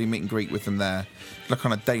be able to go and do meet and greet with them there, like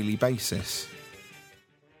on a daily basis.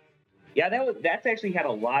 Yeah, that's actually had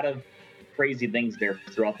a lot of crazy things there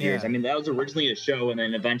throughout the years. I mean, that was originally a show, and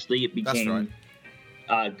then eventually it became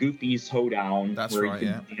Goofy's Hoedown, where you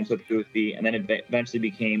could dance with Goofy, and then it eventually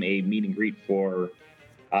became a meet and greet for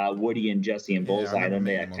Woody and Jesse and Bullseye. Then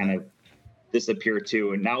they kind of disappeared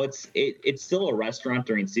too, and now it's still a restaurant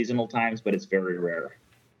during seasonal times, but it's very rare.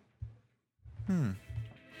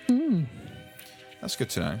 That's good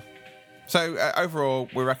to know. So overall,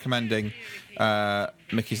 we're recommending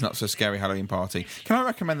Mickey's Not So Scary Halloween Party. Can I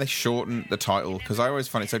recommend they shorten the title? Because I always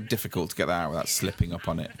find it so difficult to get that out without slipping up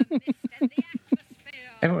on it.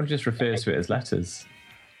 Everyone just refers to it as letters.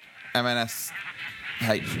 MNS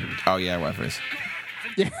H. Oh, yeah, whatever it is.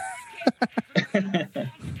 Yeah.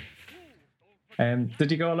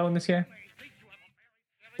 Did you go alone this year?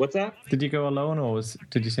 What's that? Did you go alone, or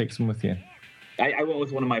did you take some with you? I went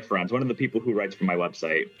with one of my friends, one of the people who writes for my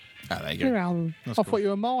website. Oh, there you go. Here, Alan. I thought you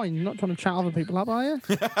were mine. You're not trying to chat other people up, are you?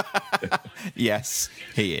 Yes,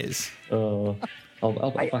 he is. Oh, I'll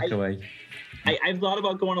back away. I've thought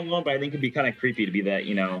about going alone, but I think it'd be kind of creepy to be that,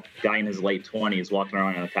 guy in his late 20s walking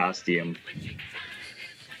around in a costume.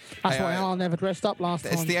 That's why Alan never dressed up last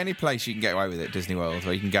time. It's the only place you can get away with it at Disney World,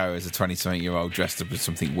 where you can go as a 20-something-year-old dressed up as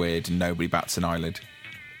something weird and nobody bats an eyelid.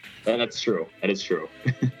 That's true. That is true.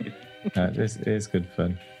 It is good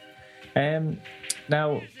fun.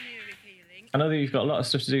 Now, I know that you've got a lot of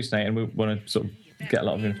stuff to do tonight, and we want to sort of get a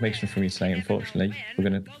lot of information from you tonight. Unfortunately, we're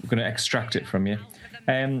going to extract it from you.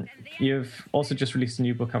 You've also just released a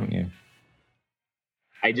new book, haven't you?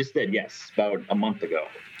 I just did, yes, about a month ago.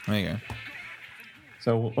 There you go.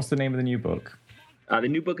 So, what's the name of the new book? The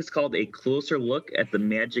new book is called A Closer Look at the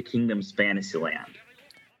Magic Kingdom's Fantasyland.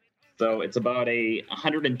 So it's about a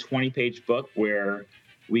 120-page book where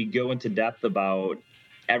we go into depth about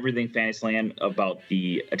everything Fantasyland, about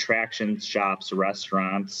the attractions, shops,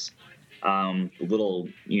 restaurants, little,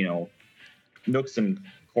 nooks and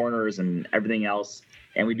corners and everything else.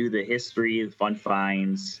 And we do the history, the fun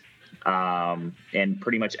finds, and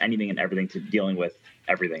pretty much anything and everything to dealing with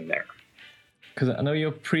everything there. Because I know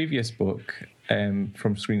your previous book,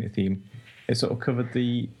 From Screen to Theme, it sort of covered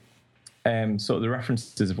the sort of the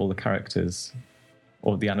references of all the characters,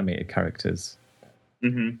 or the animated characters.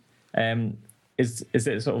 Mm-hmm. Is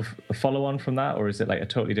it sort of a follow-on from that, or is it like a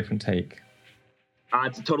totally different take?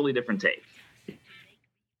 It's a totally different take.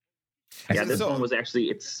 Yeah, this one was actually,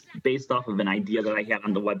 it's based off of an idea that I had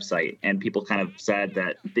on the website, and people kind of said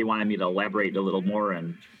that they wanted me to elaborate a little more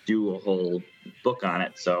and do a whole book on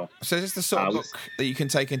it. So is this the sort of book that you can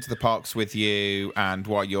take into the parks with you, and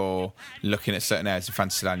while you're looking at certain areas of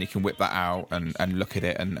Fantasyland, you can whip that out and look at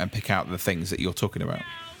it and pick out the things that you're talking about?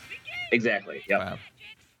 Exactly, yep. Wow.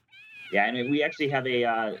 Yeah, and we actually have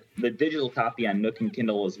the digital copy on Nook and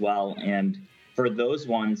Kindle as well, and for those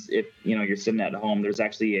ones, if you're sitting at home, there's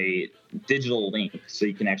actually a digital link, so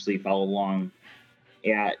you can actually follow along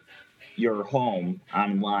at your home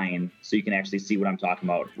online, so you can actually see what I'm talking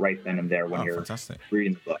about right then and there when you're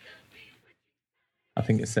reading the book. I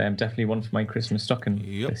think it's definitely one for my Christmas stocking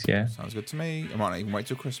this year. Sounds good to me. I might not even wait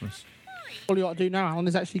till Christmas. All you got to do now, Alan,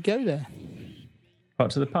 is actually go there.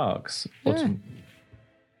 Out to the parks? Yeah.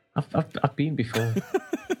 I've been before.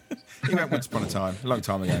 You went once upon a time, a long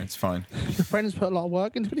time ago. It's fine. Your friends put a lot of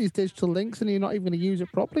work into these digital links, and you're not even going to use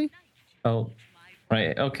it properly. Oh,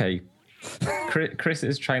 right, okay. Chris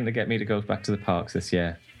is trying to get me to go back to the parks this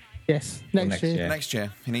year. Yes, next year. Next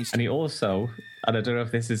year, he needs to. And he also, and I don't know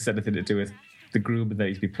if this has anything to do with the groom that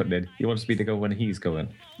he's been putting in. He wants me to go when he's going.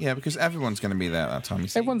 Yeah, because everyone's going to be there at that time.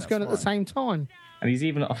 Everyone's going at the same time. And he's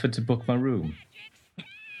even offered to book my room.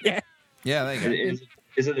 Yeah. Yeah, there you go.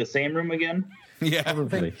 Is it the same room again? Yeah,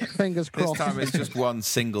 probably. Fingers crossed. This time it's just one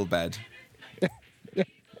single bed.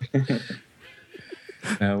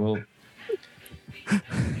 Well,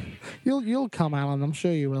 you'll come, Alan. I'm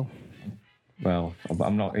sure you will. Well,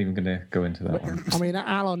 I'm not even going to go into that one. I mean,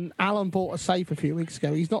 Alan bought a safe a few weeks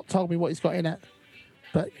ago. He's not told me what he's got in it,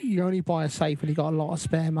 but you only buy a safe when you got a lot of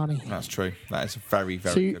spare money. That's true. That is a very,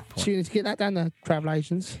 very good point. So you need to get that down to travel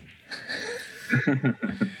agents and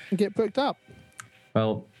get booked up.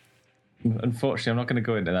 Well, unfortunately, I'm not going to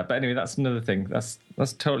go into that. But anyway, that's another thing. That's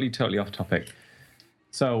totally off topic.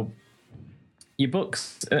 So, your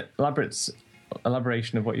book's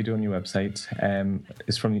elaboration of what you do on your website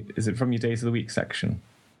is it from your Days of the Week section?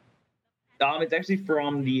 It's actually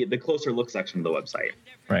from the closer look section of the website.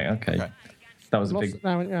 Right. Okay. That was a big.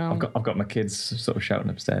 I've got my kids sort of shouting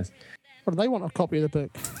upstairs. Well, they want a copy of the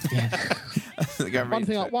book. Yeah. One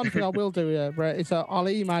thing I will do, Brett, is I'll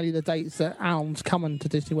email you the dates that Alan's coming to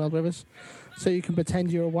Disney World with us, so you can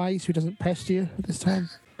pretend you're away, so he doesn't pester you this time,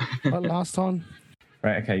 like last time.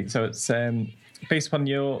 Right. Okay. So it's based upon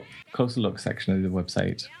your closer look section of the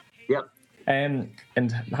website. Yep. And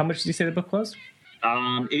how much did you say the book was?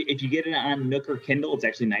 If you get it on Nook or Kindle, it's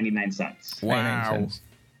actually 99 cents. Wow. 99 cents.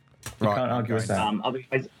 You can't argue with that.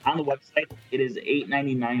 Otherwise, on the website, it is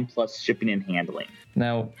 $8.99 plus shipping and handling.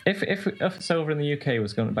 Now, if it's over in the UK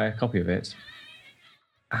was going to buy a copy of it,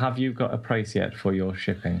 have you got a price yet for your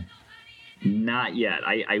shipping? Not yet.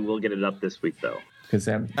 I will get it up this week, though. Because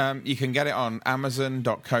you can get it on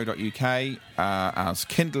Amazon.co.uk as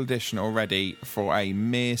Kindle edition already for a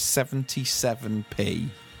mere 77p.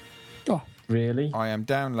 Oh, really? I am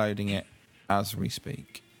downloading it as we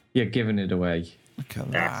speak. You're giving it away. Look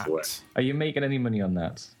at that. Excellent. Are you making any money on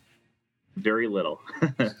that? Very little.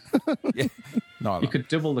 Yeah. No, you could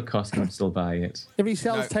double the cost and still buy it. If he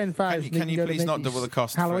sells 10,000, can you please not double the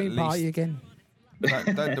cost? Halloween for at party least, again.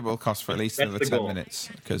 don't double the cost for at least another 10 minutes,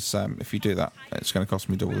 because if you do that, it's going to cost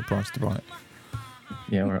me double the price to buy it.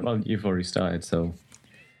 Yeah, well, you've already started, so.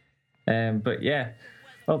 But yeah,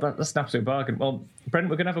 well, that's an absolute bargain. Well, Brent,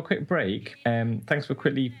 we're going to have a quick break. Thanks for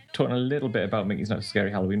quickly talking a little bit about Mickey's Not So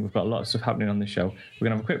Scary Halloween. We've got a lot of stuff happening on this show. We're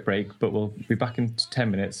going to have a quick break, but we'll be back in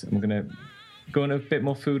 10 minutes, and we're going to go into a bit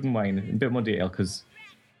more food and wine, in a bit more detail, because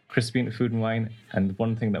Chris has been to food and wine, and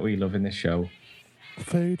one thing that we love in this show...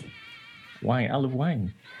 Food. Wine. I love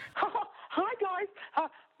wine. Hi, guys.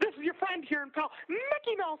 This is your friend here and pal,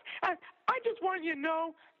 Mickey Mouse. I just want you to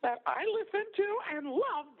know that I listen to and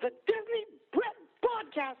love the Disney Brett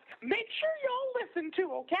podcast. Make sure y'all listen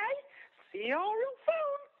to, okay? See y'all real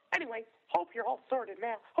soon. Anyway, hope you're all sorted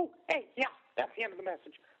now. Oh, hey, yeah, that's the end of the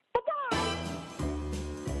message. Bye-bye.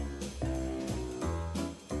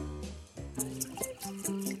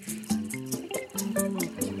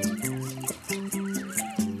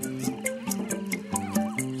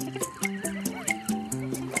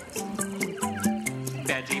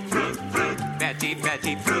 veggie fruit, fruit, veggie,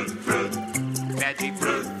 veggie fruit, fruit, veggie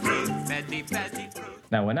fruit, fruit, veggie, veggie fruit.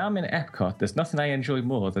 Now, when I'm in Epcot, there's nothing I enjoy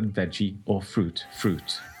more than veggie or fruit.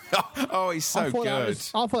 Oh, he's so good. I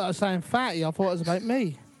thought that was saying fatty. I thought it was about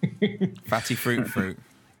me. Fatty fruit.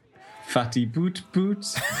 Fatty boot.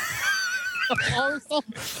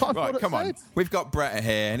 Right, come on. We've got Brett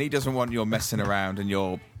here, and he doesn't want your messing around and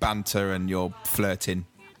your banter and your flirting.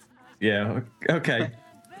 Yeah, okay.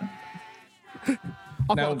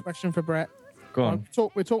 I've got a question for Brett. Go on.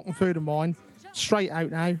 We're talking food and wine. Straight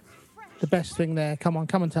out now. The best thing there. Come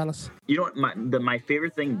and tell us. You know what? My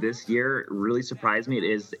favorite thing this year really surprised me. It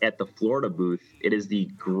is at the Florida booth. It is the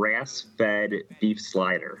grass-fed beef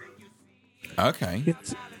slider. Okay.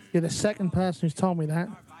 You're the second person who's told me that.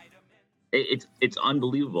 It's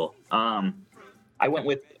unbelievable. I went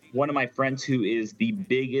with one of my friends who is the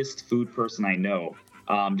biggest food person I know.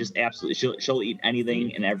 Just absolutely, she'll eat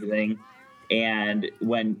anything and everything. And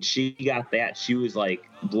when she got that, she was like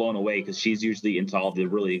blown away because she's usually into all the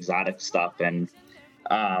really exotic stuff. And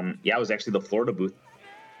it was actually the Florida booth.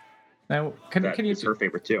 Now, can you? It's her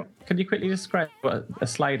favorite too. Can you quickly describe what a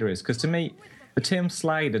slider is? Because to me, the term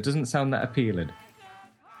slider doesn't sound that appealing.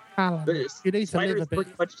 Alan, you need to slider live a is bit.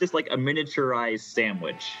 pretty much just like a miniaturized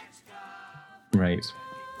sandwich. Right.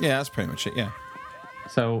 Yeah, that's pretty much it. Yeah.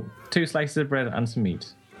 So 2 slices of bread and some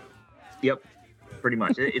meat. Yep, pretty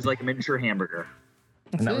much. It's like a miniature hamburger.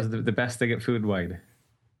 And that was the best thing at Food Wide.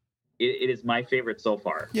 It is my favorite so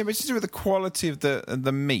far. Yeah, but it's to do with the quality of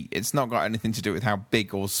the meat. It's not got anything to do with how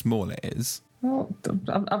big or small it is. Well,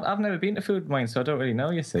 I've never been to Food Wine, so I don't really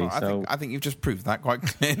know, you see. Well, I think you've just proved that quite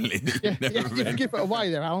clearly. You give it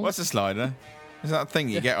away there, Alan. What's a slider? Is that a thing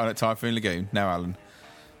you get on at Typhoon Lagoon? No, Alan.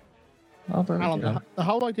 Alan, the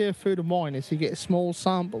whole idea of food and wine is you get a small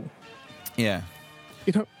sample. Yeah.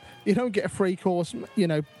 You don't get a 3-course,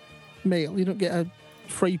 meal. You don't get a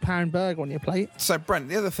 £3 burger on your plate. So, Brent,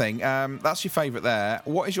 the other thing, that's your favourite there.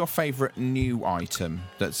 What is your favourite new item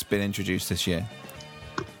that's been introduced this year?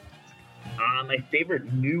 My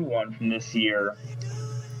favorite new one from this year.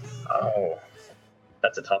 Oh,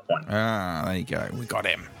 that's a tough one. Ah, there you go. We got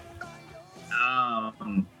him. I've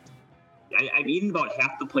eaten about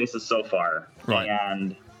half the places so far. Right.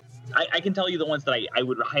 And I can tell you the ones that I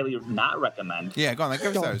would highly not recommend. Yeah, go on then.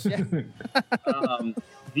 Give us those.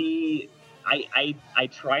 Yeah. I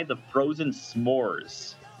tried the frozen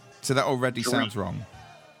s'mores. So that already sounds wrong.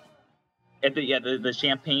 At the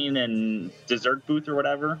champagne and dessert booth or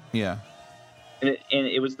whatever. Yeah. And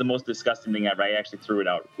it was the most disgusting thing ever. I actually threw it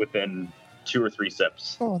out within 2 or 3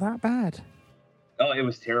 sips. Oh, that bad? Oh, it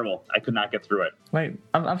was terrible. I could not get through it. Wait,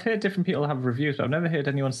 I've heard different people have reviews, but I've never heard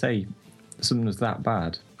anyone say something was that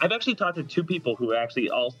bad. I've actually talked to 2 people who actually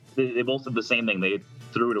they both said the same thing. They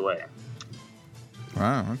threw it away.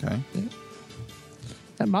 Wow, okay.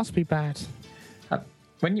 That must be bad.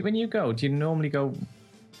 When you go, do you normally go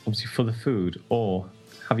obviously for the food, or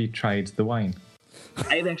have you tried the wine?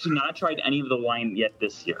 I have actually not tried any of the wine yet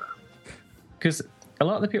this year. Because a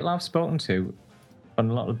lot of the people I've spoken to,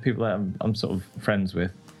 and a lot of the people that I'm sort of friends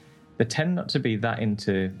with, they tend not to be that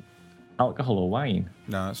into alcohol or wine.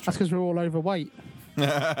 No, that's true. That's because we're all overweight.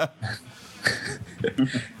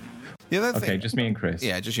 Okay, just me and Chris.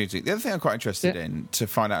 Yeah, just you two. The other thing I'm quite interested in to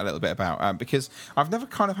find out a little bit about, because I've never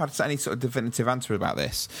kind of had any sort of definitive answer about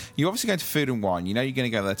this. You obviously go to Food and Wine. You know you're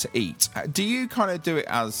going to go there to eat. Do you kind of do it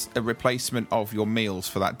as a replacement of your meals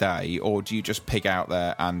for that day, or do you just pig out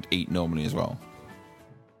there and eat normally as well?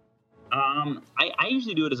 I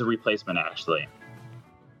usually do it as a replacement, actually.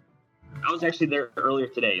 I was actually there earlier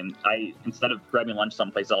today, and instead of grabbing lunch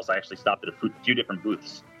someplace else, I actually stopped at a few different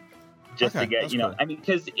booths. Just to get, cool. I mean,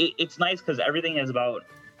 because it's nice because everything is about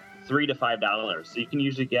 $3 to $5. So you can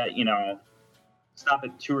usually get, stop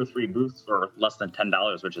at 2 or 3 booths for less than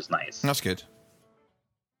 $10, which is nice. That's good.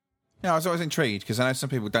 Yeah, I was always intrigued because I know some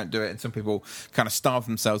people don't do it and some people kind of starve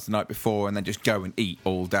themselves the night before and then just go and eat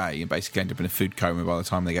all day and basically end up in a food coma by the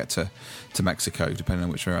time they get to Mexico, depending on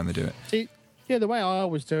which way around they do it. See, the way I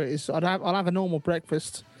always do it is I'll have a normal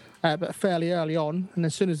breakfast, but fairly early on, and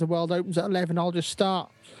as soon as the world opens at 11, I'll just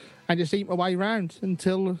start and just eat my way round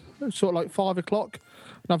until sort of like 5 o'clock.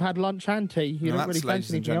 And I've had lunch and tea. You don't really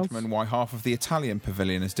fancy anything else. Gentlemen, why half of the Italian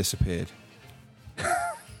pavilion has disappeared.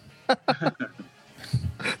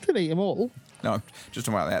 Didn't eat them all. No, I'm just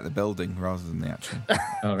talking about the building rather than the actual.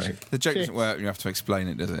 All right. The joke doesn't work when you have to explain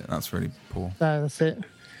it, does it? That's really poor. No, that's it.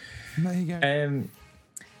 There you go.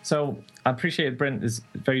 So I appreciate Brent is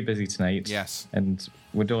very busy tonight. Yes. And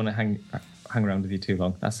we don't want to hang around with you too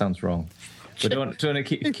long. That sounds wrong. We don't want to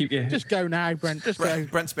keep you... Just go now, Brent. Go.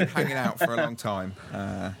 Brent's been hanging out for a long time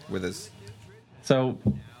with us. So,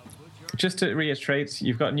 just to reiterate,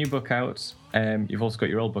 you've got a new book out. You've also got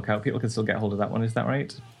your old book out. People can still get hold of that one. Is that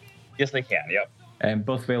right? Yes, they can. Yep.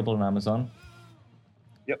 Both available on Amazon.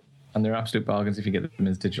 Yep. And they're absolute bargains if you get them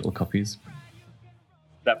as digital copies.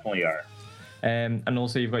 Definitely are. And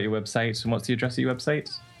also you've got your website. And what's the address of your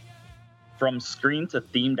website?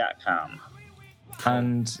 FromScreenToTheme.com.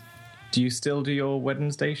 And do you still do your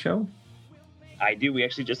Wednesday show? I do. We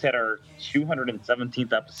actually just had our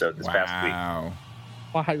 217th episode this past week. Wow.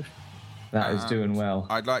 Wow. That is doing well.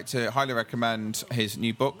 I'd like to highly recommend his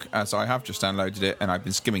new book, as I have just downloaded it and I've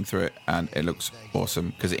been skimming through it, and it looks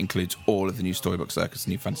awesome because it includes all of the new Storybook Circus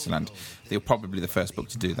and New Fantasyland. They're probably the first book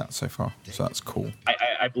to do that so far, so that's cool.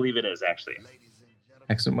 I believe it is, actually.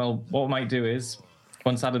 Excellent. Well, what we might do is,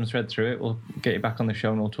 once Adam's read through it, we'll get you back on the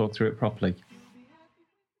show and we'll talk through it properly.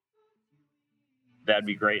 That'd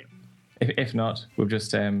be great. If not, we'll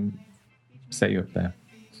just set you up there.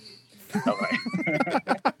 Okay.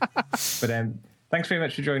 But thanks very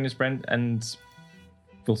much for joining us, Brent, and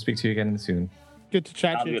we'll speak to you again soon. Good to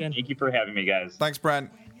chat to you again. Thank you for having me, guys. Thanks,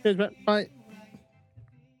 Brent. Cheers, Brent. Bye.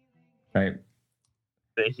 Right.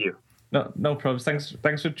 Thank you. No problems.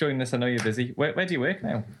 Thanks for joining us. I know you're busy. Where do you work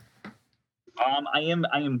now? I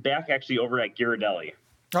am back actually over at Ghirardelli.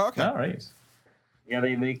 Oh, okay. All right. Yeah,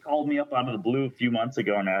 they called me up out of the blue a few months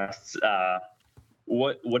ago and asked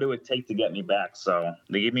what it would take to get me back. So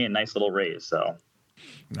they gave me a nice little raise. So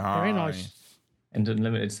Very nice. And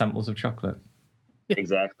unlimited samples of chocolate.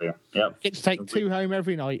 Exactly. Yep. Get to take 2 home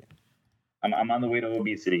every night. I'm on the way to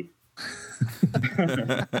obesity.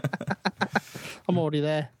 I'm already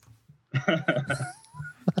there.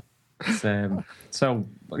 So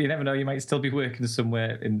you never know. You might still be working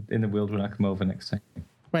somewhere in the world when I come over next time.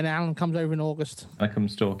 When Alan comes over in August. I come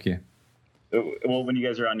stalk you. Well, when you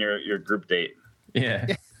guys are on your group date.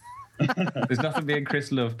 Yeah. There's nothing me and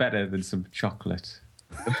Chris love better than some chocolate.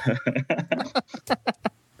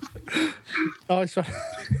 Oh, sorry.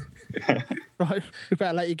 Right, we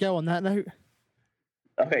better let you go on that note.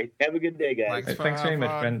 Okay, have a good day, guys. Thanks very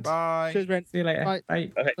much, Brent. Bye. Cheers, Brent. See you later. Bye.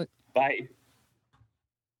 Bye. Okay, bye.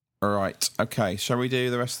 All right. Okay, shall we do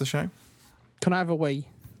the rest of the show? Can I have a wee?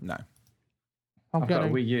 No. I've got a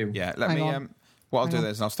Wii U. Yeah, let Hang me... on. what I'll Hang do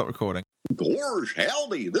on. is I'll stop recording. Gorge,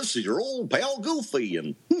 howdy, this is your old pal Goofy,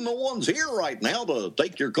 and no one's here right now to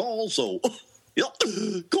take your call, so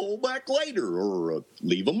call back later or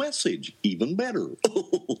leave a message, even better.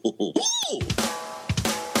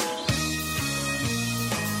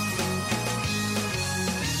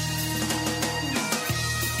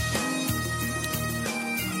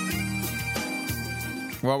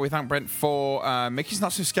 Well, we thank Brent for Mickey's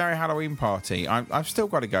Not So Scary Halloween Party. I've still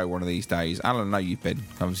got to go one of these days. Alan, I know you've been,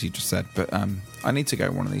 obviously you just said, but I need to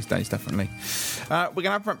go one of these days, definitely. We're going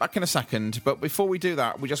to have Brent back in a second, but before we do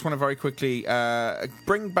that, we just want to very quickly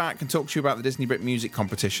bring back and talk to you about the Disney Brit Music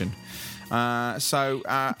Competition.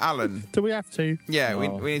 Alan... Do we have to? Yeah, we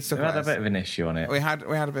need to talk We had about a bit of an issue on it. We had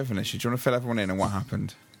a bit of an issue. Do you want to fill everyone in on what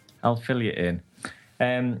happened? I'll fill you in.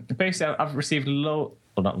 Basically, I've received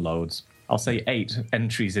not loads. I'll say 8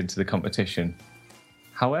 entries into the competition.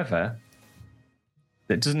 However,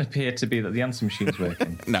 it doesn't appear to be that the answer machine's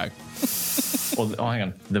working. No. Hang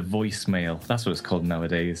on. The voicemail. That's what it's called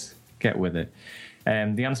nowadays. Get with it.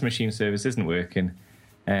 The answer machine service isn't working.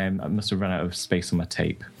 I must have run out of space on my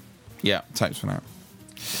tape. Yeah, tape's run out.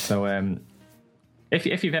 So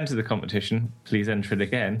if you've entered the competition, please enter it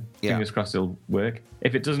again. Yeah. Fingers crossed it'll work.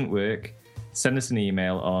 If it doesn't work, send us an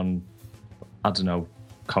email on, I don't know,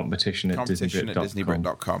 competition at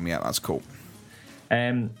disneybrit.com. Yeah, that's cool.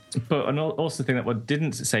 But also thing that we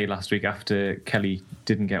didn't say last week after Kelly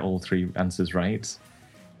didn't get all 3 answers right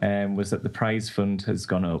was that the prize fund has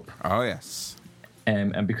gone up. Oh, yes.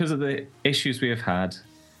 And because of the issues we have had,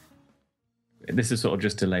 this is sort of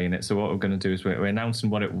just delaying it. So what we're going to do is we're announcing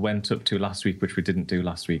what it went up to last week, which we didn't do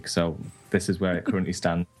last week. So this is where it currently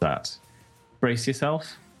stands at. Brace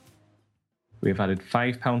yourself. We have added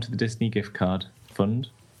 £5 to the Disney gift card fund.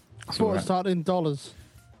 I thought it started in dollars.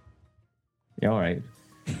 Yeah, all right.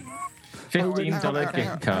 $15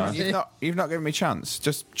 gift card. You've not given me a chance.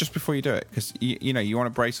 Just before you do it, because you know you want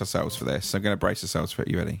to brace ourselves for this. So I'm going to brace ourselves for it.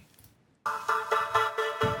 You ready?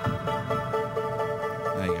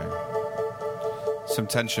 There you go. Some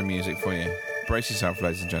tension music for you. Brace yourself,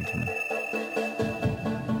 ladies and gentlemen.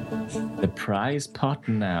 The prize pot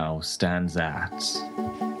now stands at...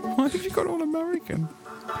 Why have you got all American?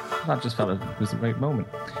 I just felt it was the right moment.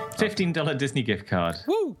 $15 Disney gift card.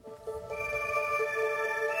 Woo!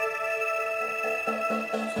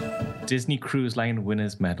 Disney Cruise Line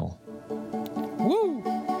Winners Medal. Woo!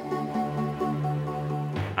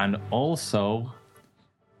 And also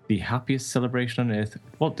the Happiest Celebration on Earth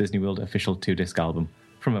Walt Disney World official 2-disc album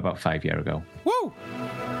from about 5 years ago. Woo!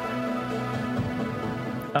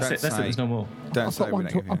 That's it. There's no more. I've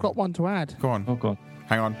got one to add. Go on. Oh, go on.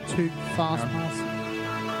 Hang on. 2 fast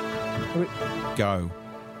passes. Go.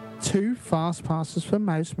 2 fast passes for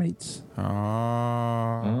Mouse Meets.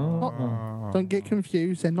 Don't get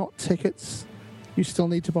confused. They're not tickets. You still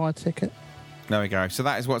need to buy a ticket. There we go. So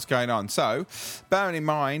that is what's going on. So, bearing in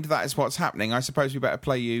mind that is what's happening, I suppose we better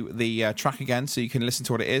play you the track again so you can listen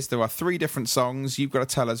to what it is. There are 3 different songs. You've got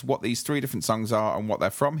to tell us what these 3 different songs are and what they're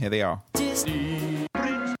from. Here they are. So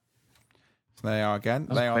they are again.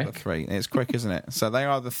 They are the 3. It's quick, isn't it? So they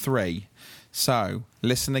are the 3. So,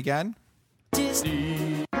 listen again.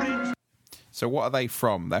 So what are they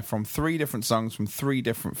from? They're from 3 different songs from 3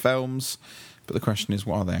 different films. But the question is,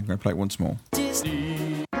 what are they? I'm going to play it once more.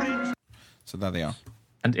 So there they are.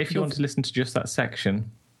 And if you want to listen to just that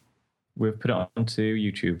section, we've put it onto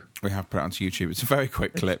YouTube. We have put it onto YouTube. It's a very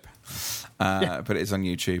quick clip, but it is on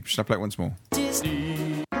YouTube. Should I play it once more?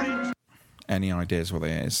 Any ideas what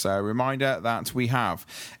it is? So, reminder that we have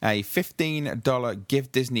a $15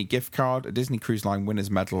 Give Disney gift card, a Disney Cruise Line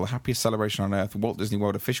Winners Medal, Happiest Celebration on Earth, Walt Disney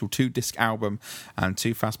World official 2-disc album, and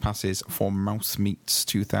 2 fast passes for Mouse Meets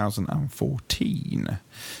 2014.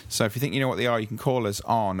 So, if you think you know what they are, you can call us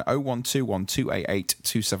on 0121 288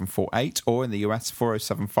 2748 or in the US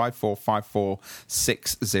 407 5454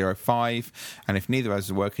 605. And if neither of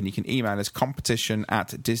those are working, you can email us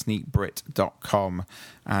competition@disneybrit.com.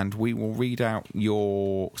 And we will read out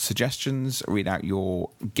your suggestions, read out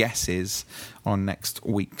your guesses on next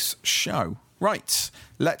week's show. Right,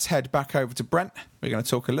 let's head back over to Brent. We're going to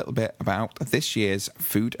talk a little bit about this year's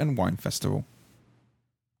Food and Wine Festival.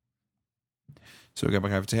 So we'll go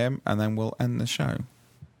back over to him, and then we'll end the show.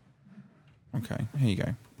 Okay, here you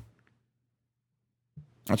go.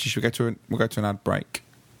 Actually, should we'll go to an ad break.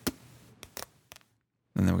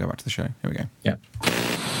 And then we'll go back to the show. Here we go. Yeah.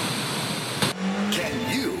 Can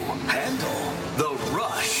you handle the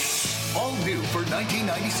Rush? All new for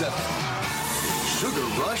 1997. Sugar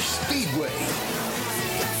Rush Speedway.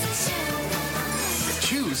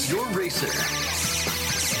 Choose your racer.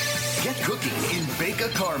 Get cooking in Bake a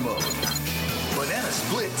Car mode. Banana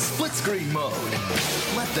split screen mode.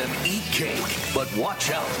 Let them eat cake, but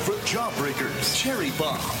watch out for Jawbreakers, Cherry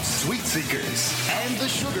Bombs, Sweet Seekers, and the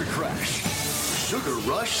Sugar Crash. Sugar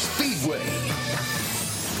Rush Speedway.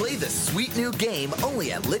 Play the sweet new game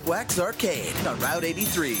only at Litwax Arcade on Route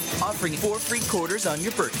 83, offering 4 free quarters on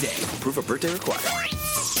your birthday. Proof of birthday required.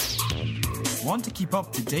 Want to keep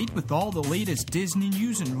up to date with all the latest Disney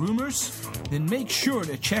news and rumors? Then make sure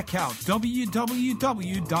to check out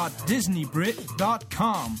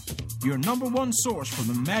www.disneybrit.com, your #1 source for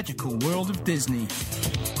the magical world of Disney.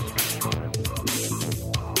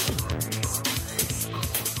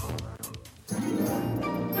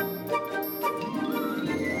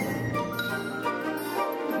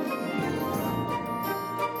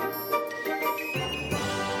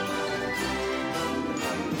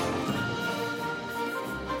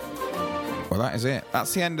 Well, that is it.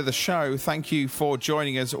 That's the end of the show. Thank you for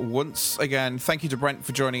joining us once again. Thank you to Brent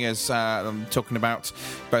for joining us. I'm talking about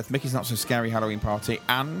both Mickey's Not So Scary Halloween Party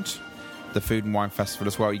and the Food and Wine Festival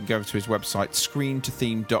as well. You can go over to his website,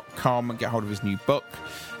 screentotheme.com, and get hold of his new book.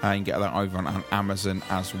 You can get that over on Amazon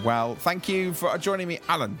as well. Thank you for joining me,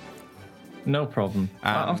 Alan. No problem.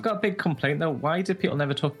 I've got a big complaint, though. Why do people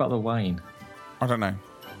never talk about the wine? I don't know.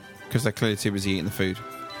 Because they're clearly too busy eating the food.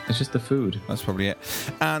 It's just the food. That's probably it.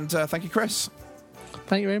 And thank you, Chris.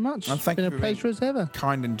 Thank you very much. And thank it's been you a pleasure as ever.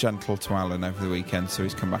 Kind and gentle to Alan over the weekend, so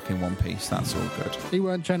he's come back in one piece. That's all good. He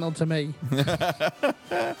weren't gentle to me.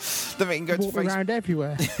 Then we can go Walk to Facebook. around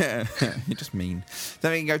everywhere. You're just mean.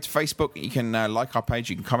 Then we can go to Facebook. You can like our page.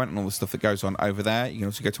 You can comment on all the stuff that goes on over there. You can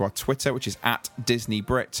also go to our Twitter, which is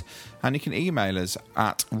 @DisneyBrit. And you can email us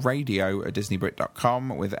at radio@disneybrit.com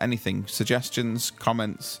with anything, suggestions,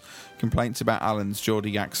 comments, complaints about Alan's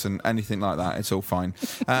Geordie accent, anything like that. It's all fine.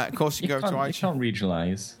 Of course, you go to iTunes. You can't regionalise.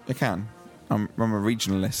 I can. I'm a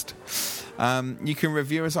regionalist. You can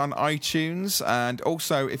review us on iTunes, and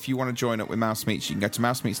also if you want to join up with Mouse Meets, you can go to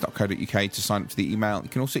mousemeets.co.uk to sign up to the email. You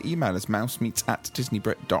can also email us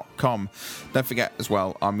mousemeets@disneybrit.com. Don't forget as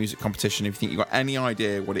well our music competition. If you think you've got any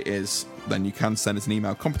idea what it is, then you can send us an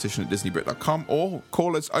email, competition@disneybrit.com, or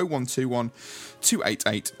call us 0121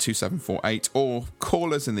 288 2748, or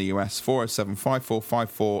call us in the US 407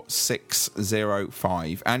 5454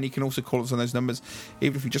 605. And you can also call us on those numbers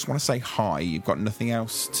even if you just want to say hi, you've got nothing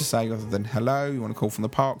else to say other than hello, you want to call from the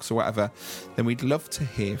parks or whatever, then we'd love to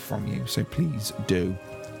hear from you, so please do.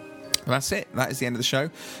 Well, that's it. That is the end of the show.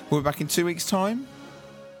 We'll be back in 2 weeks' time.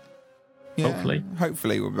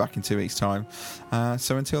 Hopefully we'll be back in 2 weeks' time.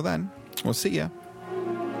 So until then, we'll see you.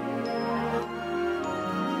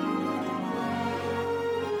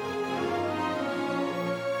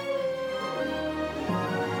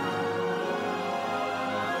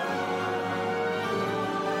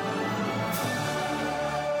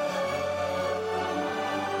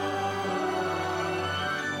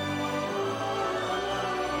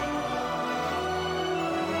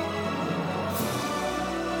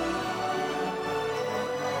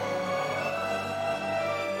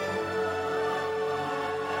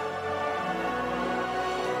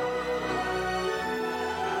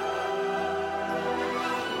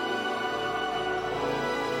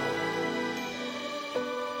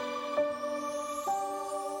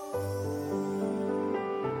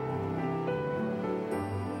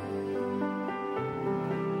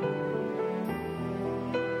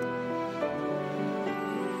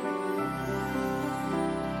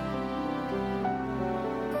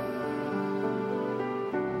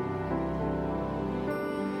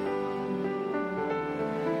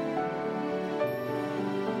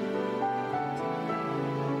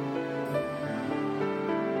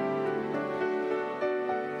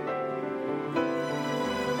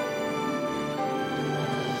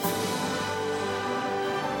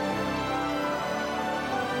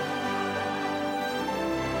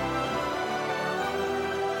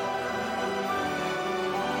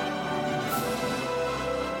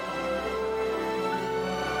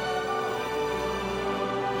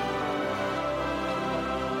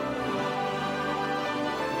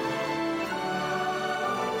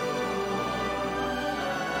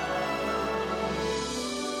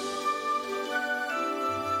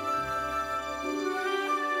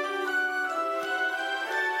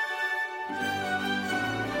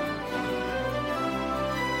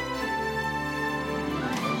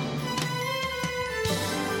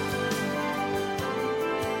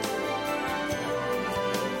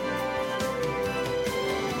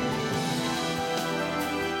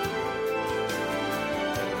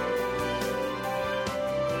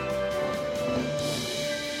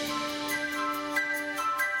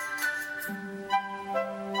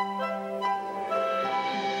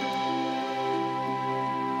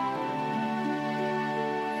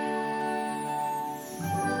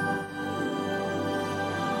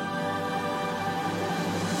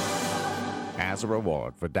 As a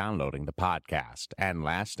reward for downloading the podcast and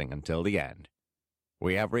lasting until the end,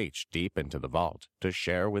 we have reached deep into the vault to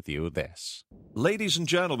share with you this. Ladies and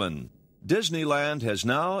gentlemen, Disneyland has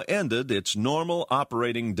now ended its normal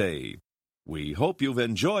operating day. We hope you've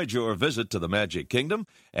enjoyed your visit to the Magic Kingdom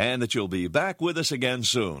and that you'll be back with us again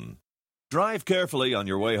soon. Drive carefully on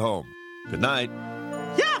your way home. Good night.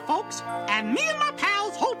 Yeah, folks, and me and my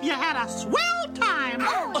pals hope you had a swell time.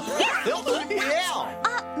 Yeah.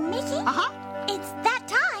 Mickey? Uh-huh. It's that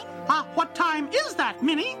time. What time is that,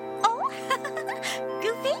 Minnie? Oh,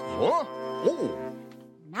 Goofy? Huh? Oh.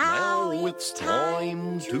 Now it's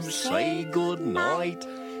time to say goodnight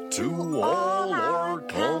to all our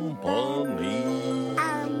company.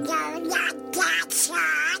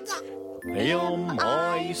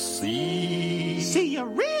 M-I-C. See you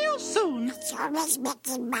real soon. It's always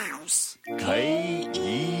Mickey Mouse. K-E-Y.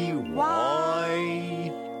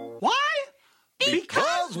 Why?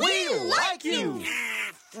 Because we like you.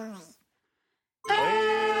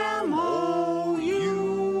 M-O-U-S-E.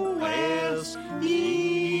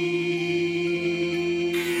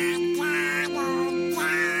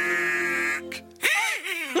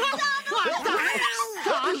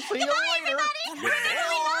 See you later.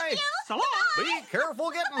 So long. Be careful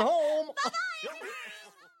getting home. Bye-bye.